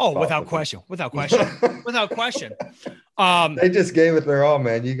when they. Oh, without question. Without question. They just gave it their all,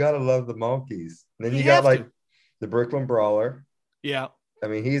 man. You got to love the Monkeys. And then you got like the Brooklyn Brawler. Yeah. I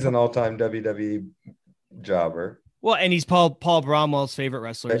mean, he's an all-time WWE jobber. Well, and he's Paul Bromwell's favorite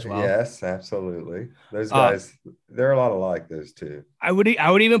wrestler as well. Yes, absolutely. Those guys, they're a lot alike, those two. I would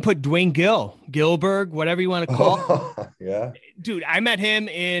even put Dwayne Gilbert, whatever you want to call him. Yeah. Dude, I met him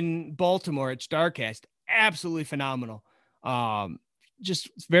in Baltimore at StarCast. Absolutely phenomenal. Just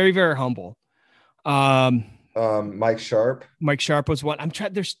very, very humble. Mike Sharp. Mike Sharp was one. I'm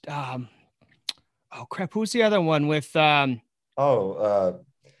trying. There's oh crap. Who's the other one with I know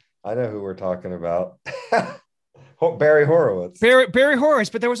who we're talking about. Barry Horowitz. Barry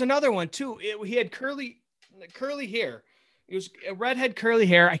Horowitz, but there was another one too. He had curly hair. It was a redhead curly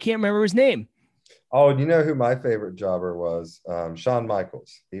hair. I can't remember his name. Oh, you know who my favorite jobber was? Shawn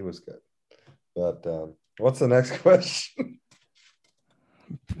Michaels. He was good. But what's the next question?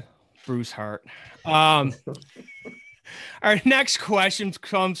 Bruce Hart. Our next question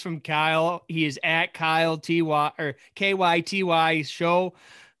comes from Kyle. He is at Kyle TY or KYTY show.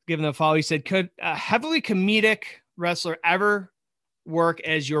 Given the follow, he said, could a heavily comedic wrestler ever work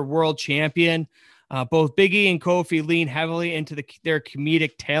as your world champion? Both Big E and Kofi lean heavily into their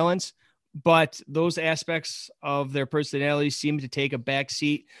comedic talents, but those aspects of their personality seem to take a back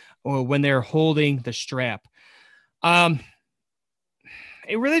seat when they're holding the strap. It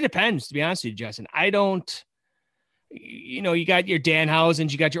really depends, to be honest with you, Justin. I don't, you got your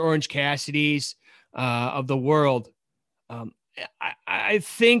Danhausens, you got your Orange Cassidys of the world. I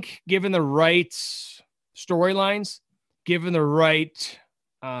think given the right storylines, given the right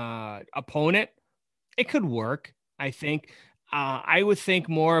opponent, it could work. I think I would think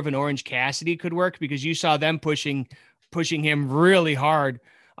more of an Orange Cassidy could work because you saw them pushing him really hard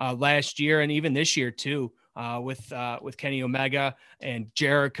last year and even this year too with Kenny Omega and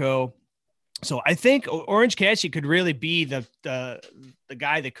Jericho. So I think Orange Cassidy could really be the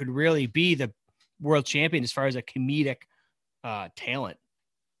guy that could really be the world champion as far as a comedic talent.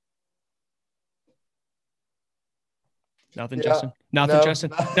 Nothing, yeah. Justin? Nothing, no,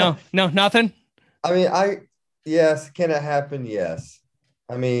 Justin? No, nothing? I mean, yes. Can it happen? Yes.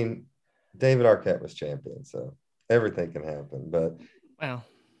 I mean, David Arquette was champion, so everything can happen. But well,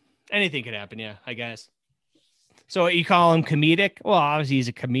 anything could happen, yeah, I guess. So you call him comedic? Well, obviously he's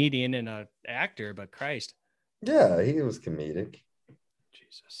a comedian and an actor, but Christ. Yeah, he was comedic.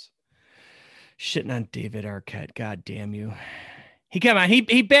 Jesus. Shitting on David Arquette. God damn you. He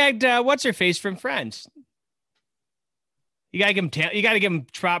bagged what's her face from Friends. You gotta give him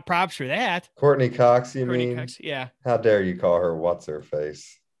props for that. Courtney Cox, you mean? Cox, yeah. How dare you call her what's her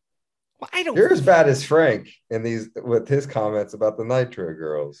face? Well, I don't. You're as bad as Frank with his comments about the Nitro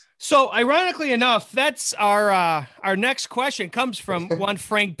Girls. So, ironically enough, that's our next question comes from one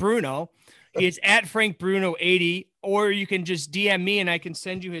Frank Bruno. He is at Frank Bruno 80, or you can just DM me and I can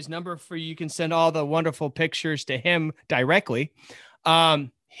send you his number for you. You can send all the wonderful pictures to him directly.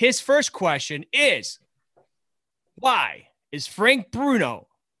 His first question is, why is Frank Bruno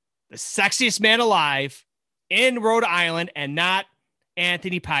the sexiest man alive in Rhode Island and not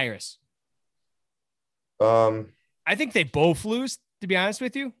Anthony Pyrus? I think they both lose, to be honest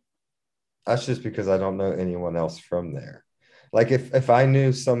with you. That's just because I don't know anyone else from there. Like if I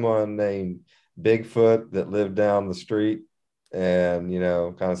knew someone named Bigfoot that lived down the street and,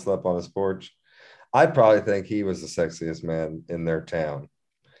 kind of slept on his porch, I'd probably think he was the sexiest man in their town.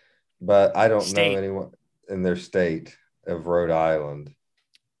 But I don't know anyone in their state of Rhode Island.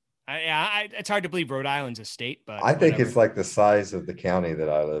 It's hard to believe Rhode Island's a state, but I think it's like the size of the county that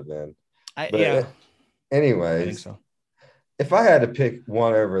I live in. Anyways, I think so. If I had to pick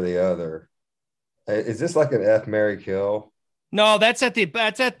one over the other, is this like an F, Marry, Kill? No, that's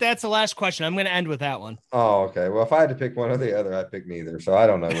the last question. I'm going to end with that one. Oh, okay. Well, if I had to pick one or the other, I'd pick neither. So I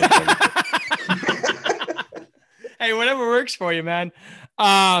don't know. Hey, whatever works for you, man.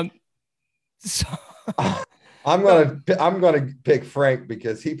 So I'm gonna pick Frank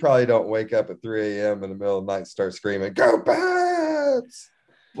because he probably don't wake up at 3 a.m. in the middle of the night and start screaming, "Go Pats!"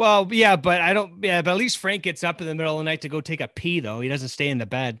 Well, yeah, but I don't. Yeah, but at least Frank gets up in the middle of the night to go take a pee, though. He doesn't stay in the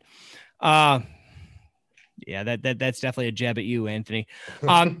bed. Yeah, that's definitely a jab at you, Anthony.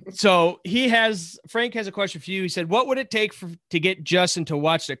 So Frank has a question for you. He said, "What would it take to get Justin to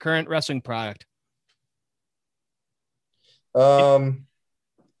watch the current wrestling product?" What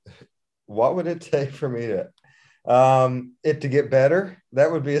would it take for me to it to get better?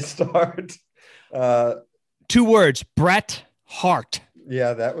 That would be a start. 2 words: Bret Hart.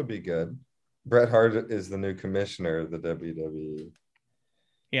 Yeah, that would be good. Bret Hart is the new commissioner of the WWE.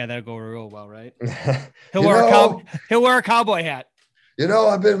 Yeah, that'll go real well, right? he'll He'll wear a cowboy hat.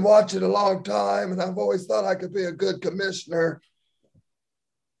 I've been watching a long time, and I've always thought I could be a good commissioner.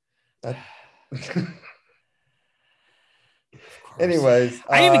 Anyways,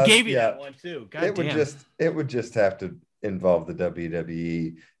 I even gave you that one too. God it would just have to involve the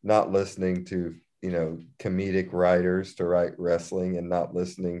WWE not listening to comedic writers to write wrestling, and not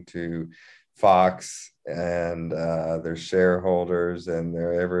listening to Fox and their shareholders and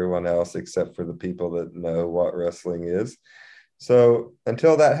everyone else except for the people that know what wrestling is. So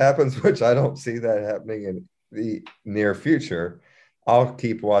until that happens, which I don't see that happening in the near future, I'll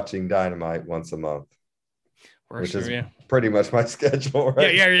keep watching Dynamite once a month, which is pretty much my schedule.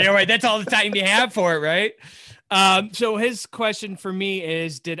 Right? Yeah, you're right. That's all the time you have for it, right? So his question for me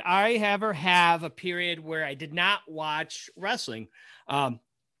is, did I ever have a period where I did not watch wrestling?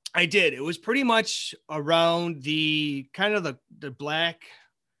 I did. It was pretty much around the kind of the black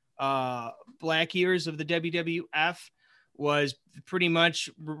years of the WWF. Was pretty much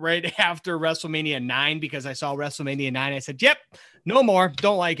right after WrestleMania 9, because I saw WrestleMania 9. I said, yep, no more.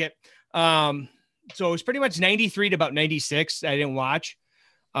 Don't like it. So it was pretty much 93 to about 96. I didn't watch.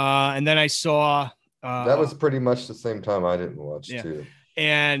 And then I saw. That was pretty much the same time I didn't watch too.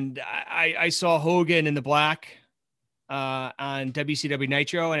 And I saw Hogan in the black on WCW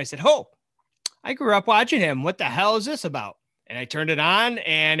Nitro. And I said, oh, I grew up watching him. What the hell is this about? And I turned it on,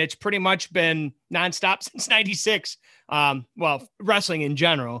 and it's pretty much been nonstop since 96. Well, wrestling in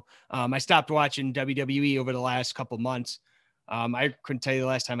general. I stopped watching WWE over the last couple months. I couldn't tell you the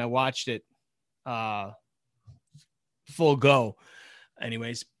last time I watched it full go.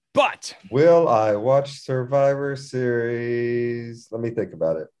 Anyways, but will I watch Survivor Series? Let me think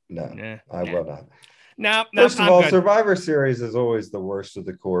about it. No, I will not. No, First of all, good. Survivor Series is always the worst of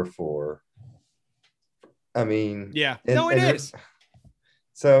the core four. I mean, yeah, it is.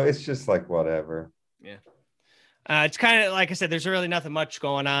 So it's just like whatever. Yeah. It's kind of like I said, there's really nothing much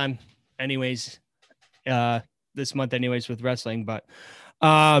going on anyways, this month anyways with wrestling. But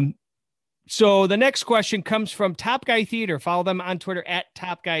so the next question comes from Top Guy Theater. Follow them on Twitter at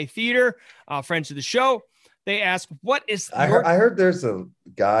Top Guy Theater, friends of the show. They ask, what is I heard there's a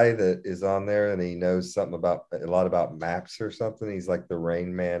guy that is on there and he knows something about a lot about maps or something. He's like the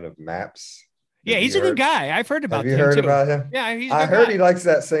Rain Man of maps. Yeah, he's a good guy. I've heard about him. Have you heard about him? Yeah, I heard he likes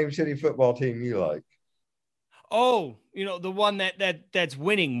that same shitty football team you like. Oh, the one that's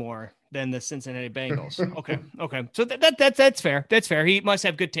winning more than the Cincinnati Bengals. Okay. So that's fair. That's fair. He must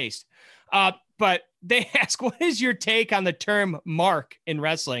have good taste. But they ask, what is your take on the term mark in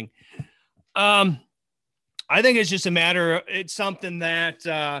wrestling? I think it's just a matter. It's something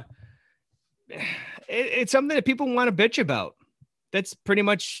that it's something that people want to bitch about. That's pretty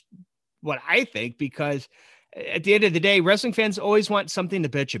much what I think, because at the end of the day, wrestling fans always want something to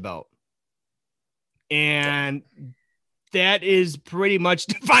bitch about. And that is pretty much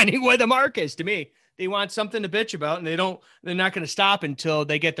defining what the mark is to me. They want something to bitch about, and they're not going to stop until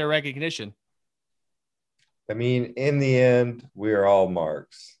they get their recognition. I mean, in the end, we are all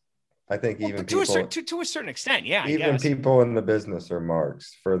marks. I think even to a certain extent. Yeah. Even people in the business are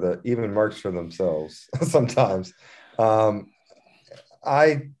marks even marks for themselves sometimes.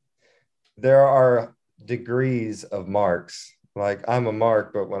 There are degrees of marks. Like, I'm a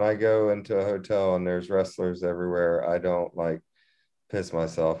mark, but when I go into a hotel and there's wrestlers everywhere, I don't like piss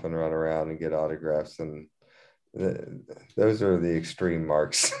myself and run around and get autographs. And those are the extreme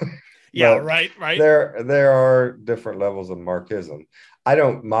marks. Yeah, right. There are different levels of markism. I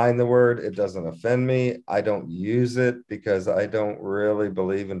don't mind the word. It doesn't offend me. I don't use it because I don't really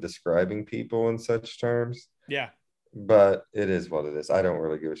believe in describing people in such terms. Yeah. But it is what it is. I don't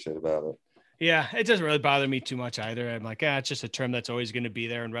really give a shit about it. Yeah, it doesn't really bother me too much either. I'm like, it's just a term that's always going to be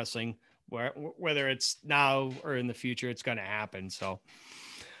there in wrestling, whether it's now or in the future, it's going to happen. So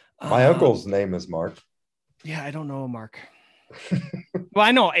my uncle's name is Mark. Yeah, I don't know a Mark. Well,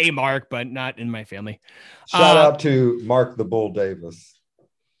 I know a Mark, but not in my family. Shout out to Mark the Bull Davis.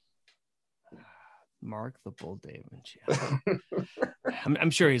 Mark the Bull Davis. Yeah. I'm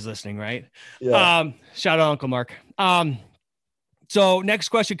sure he's listening, right? Yeah. Shout out Uncle Mark. So next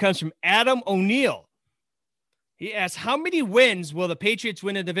question comes from Adam O'Neill. He asks, how many wins will the Patriots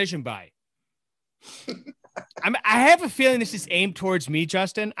win a division by? I have a feeling this is aimed towards me,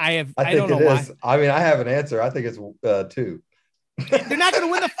 Justin. I don't know why. I mean, I have an answer. I think it's 2. They're not going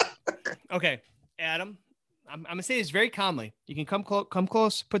to win the. Okay, Adam. I'm going to say this very calmly. You can come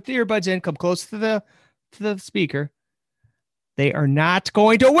close. Put the earbuds in. Come close to the speaker. They are not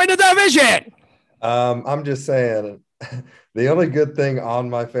going to win the division. I'm just saying. The only good thing on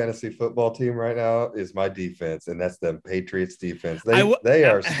my fantasy football team right now is my defense, and that's the Patriots defense. They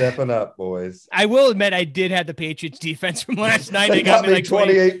are stepping up, boys. I will admit I did have the Patriots defense from last night. They got me like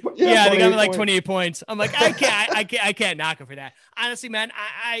 28. Yeah, they got me like points. 28 points. I'm like, I can't knock them for that. Honestly, man,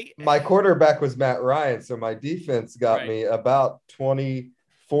 my quarterback was Matt Ryan, so my defense got me about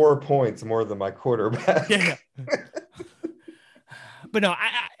 24 points more than my quarterback. Yeah. But no,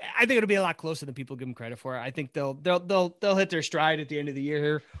 I think it'll be a lot closer than people give them credit for. I think they'll hit their stride at the end of the year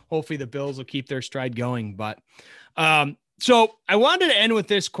here. Hopefully the Bills will keep their stride going. But so I wanted to end with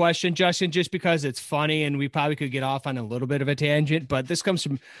this question, Justin, just because it's funny and we probably could get off on a little bit of a tangent, but this comes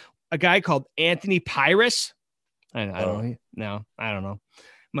from a guy called Anthony Pyrus. I don't know.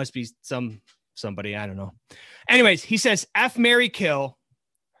 Must be somebody. I don't know. Anyways, he says F, Marry, Kill,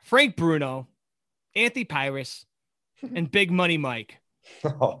 Frank Bruno, Anthony Pyrus, and Big Money Mike.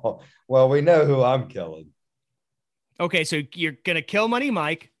 Oh, well, we know who I'm killing. Okay, so you're gonna kill Money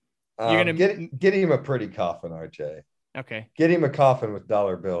Mike. You're gonna get him a pretty coffin, RJ. Okay. Get him a coffin with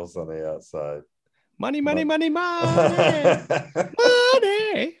dollar bills on the outside. Money. Money.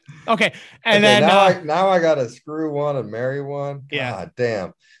 Okay, and then now I got to screw one and marry one. Yeah. God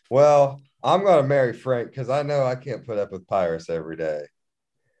damn. Well, I'm gonna marry Frank because I know I can't put up with Pyrus every day.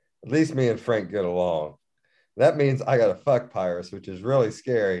 At least me and Frank get along. That means I got to fuck Pyrus, which is really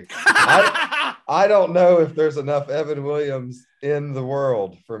scary. I don't know if there's enough Evan Williams in the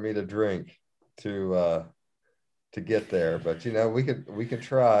world for me to drink to get there, but we can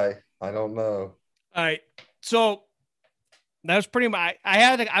try. I don't know. All right, so that was pretty much.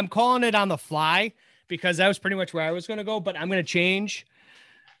 I'm calling it on the fly because that was pretty much where I was going to go, but I'm going to change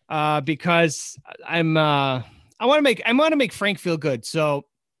because I want to make Frank feel good. So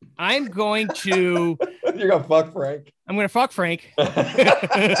I'm going to. You're gonna fuck Frank. I'm gonna fuck Frank.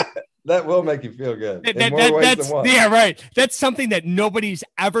 That will make you feel good. In more ways than one. Yeah, right. That's something that nobody's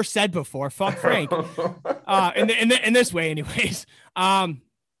ever said before. Fuck Frank. In this way, anyways. I'm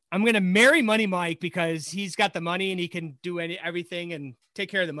gonna marry Money Mike because he's got the money and he can do everything and take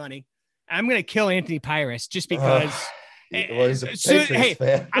care of the money. I'm gonna kill Anthony Pyrus just because. Well, he's a Patriots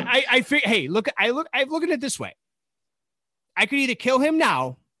fan. I'm looking at it this way. I could either kill him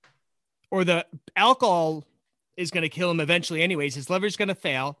now, or the alcohol is going to kill him eventually. Anyways, his liver's going to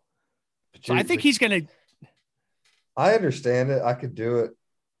fail. So I think he's going to. I understand it. I could do it.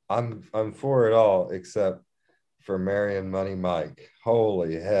 I'm for it all, except for marrying Money Mike.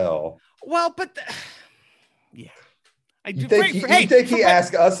 Holy hell! Well, but yeah, You think he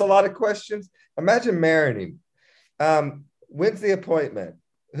asked us a lot of questions? Imagine marrying him. When's the appointment?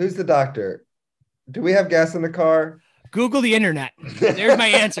 Who's the doctor? Do we have gas in the car? Google the internet. There's my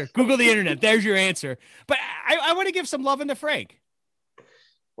answer. Google the internet. There's your answer. But I want to give some love to Frank.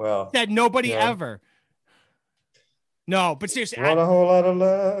 Well, that nobody ever. No, but seriously, want a whole lot of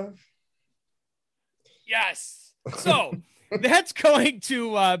love. Yes. So that's going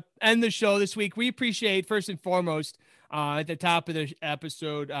to end the show this week. We appreciate first and foremost at the top of the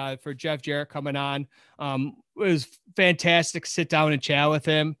episode for Jeff Jarrett coming on. It was fantastic to sit down and chat with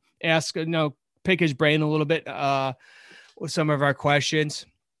him. Pick his brain a little bit with some of our questions.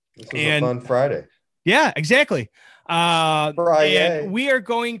 This was a fun Friday. Yeah, exactly. Friday. And we are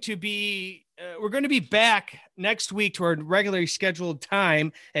going to be we're going to be back next week to our regularly scheduled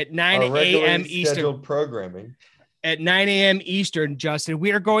time at 9 a.m. Eastern. Scheduled programming. At 9 a.m. Eastern, Justin.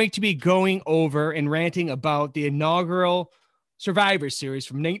 We are going to be going over and ranting about the inaugural Survivor Series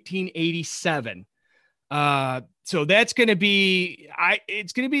from 1987. So that's going to be,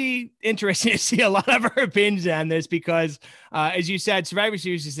 it's going to be interesting to see a lot of our opinions on this because, as you said, Survivor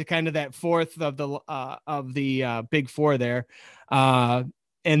Series is the kind of that fourth of the big four there.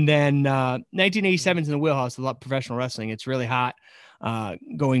 And then 1987 is in the wheelhouse of professional wrestling. It's really hot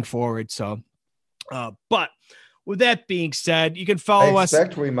going forward. So, but with that being said, you can follow us. I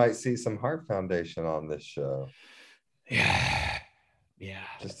expect we might see some Heart Foundation on this show. Yeah.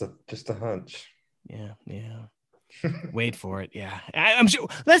 Just a hunch. Yeah. Wait for it. Yeah. I'm sure.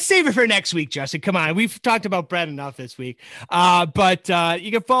 Let's save it for next week, Justin. Come on. We've talked about Brett enough this week. But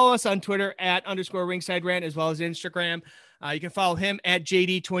you can follow us on Twitter at _ringside rant as well as Instagram. You can follow him at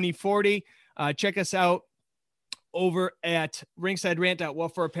JD2040. Check us out over at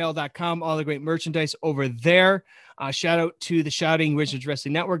ringsiderant.wellforapparel.com. All the great merchandise over there. Shout out to the Shouting Wizards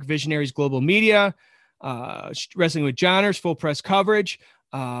Wrestling Network, Visionaries Global Media, Wrestling with Johners, full press coverage,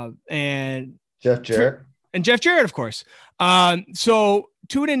 and Jeff Jarrett. And Jeff Jarrett, of course. So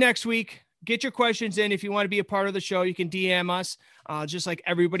tune in next week. Get your questions in. If you want to be a part of the show, you can DM us, just like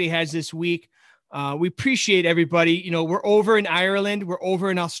everybody has this week. We appreciate everybody. We're over in Ireland. We're over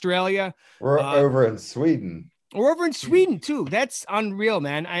in Australia. We're over in Sweden. We're over in Sweden too. That's unreal,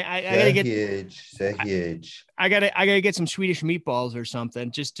 man. I gotta get huge. I gotta get some Swedish meatballs or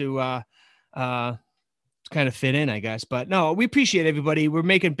something just to kind of fit in, I guess. But no, we appreciate everybody. We're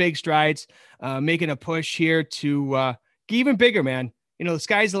making big strides, making a push here to get even bigger, man. You know, the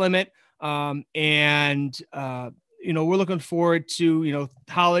sky's the limit. And you know, we're looking forward to, you know,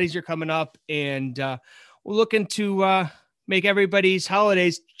 holidays are coming up, and we're looking to make everybody's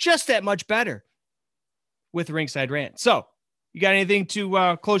holidays just that much better with Ringside Rant. So you got anything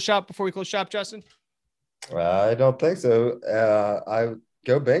to close shop before we close shop, Justin? I don't think so. I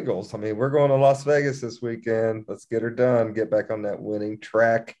go Bengals. I mean, we're going to Las Vegas this weekend. Let's get her done. Get back on that winning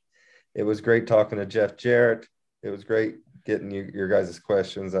track. It was great talking to Jeff Jarrett. It was great getting your guys'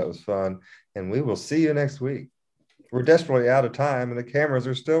 questions. That was fun. And we will see you next week. We're desperately out of time, and the cameras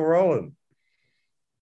are still rolling.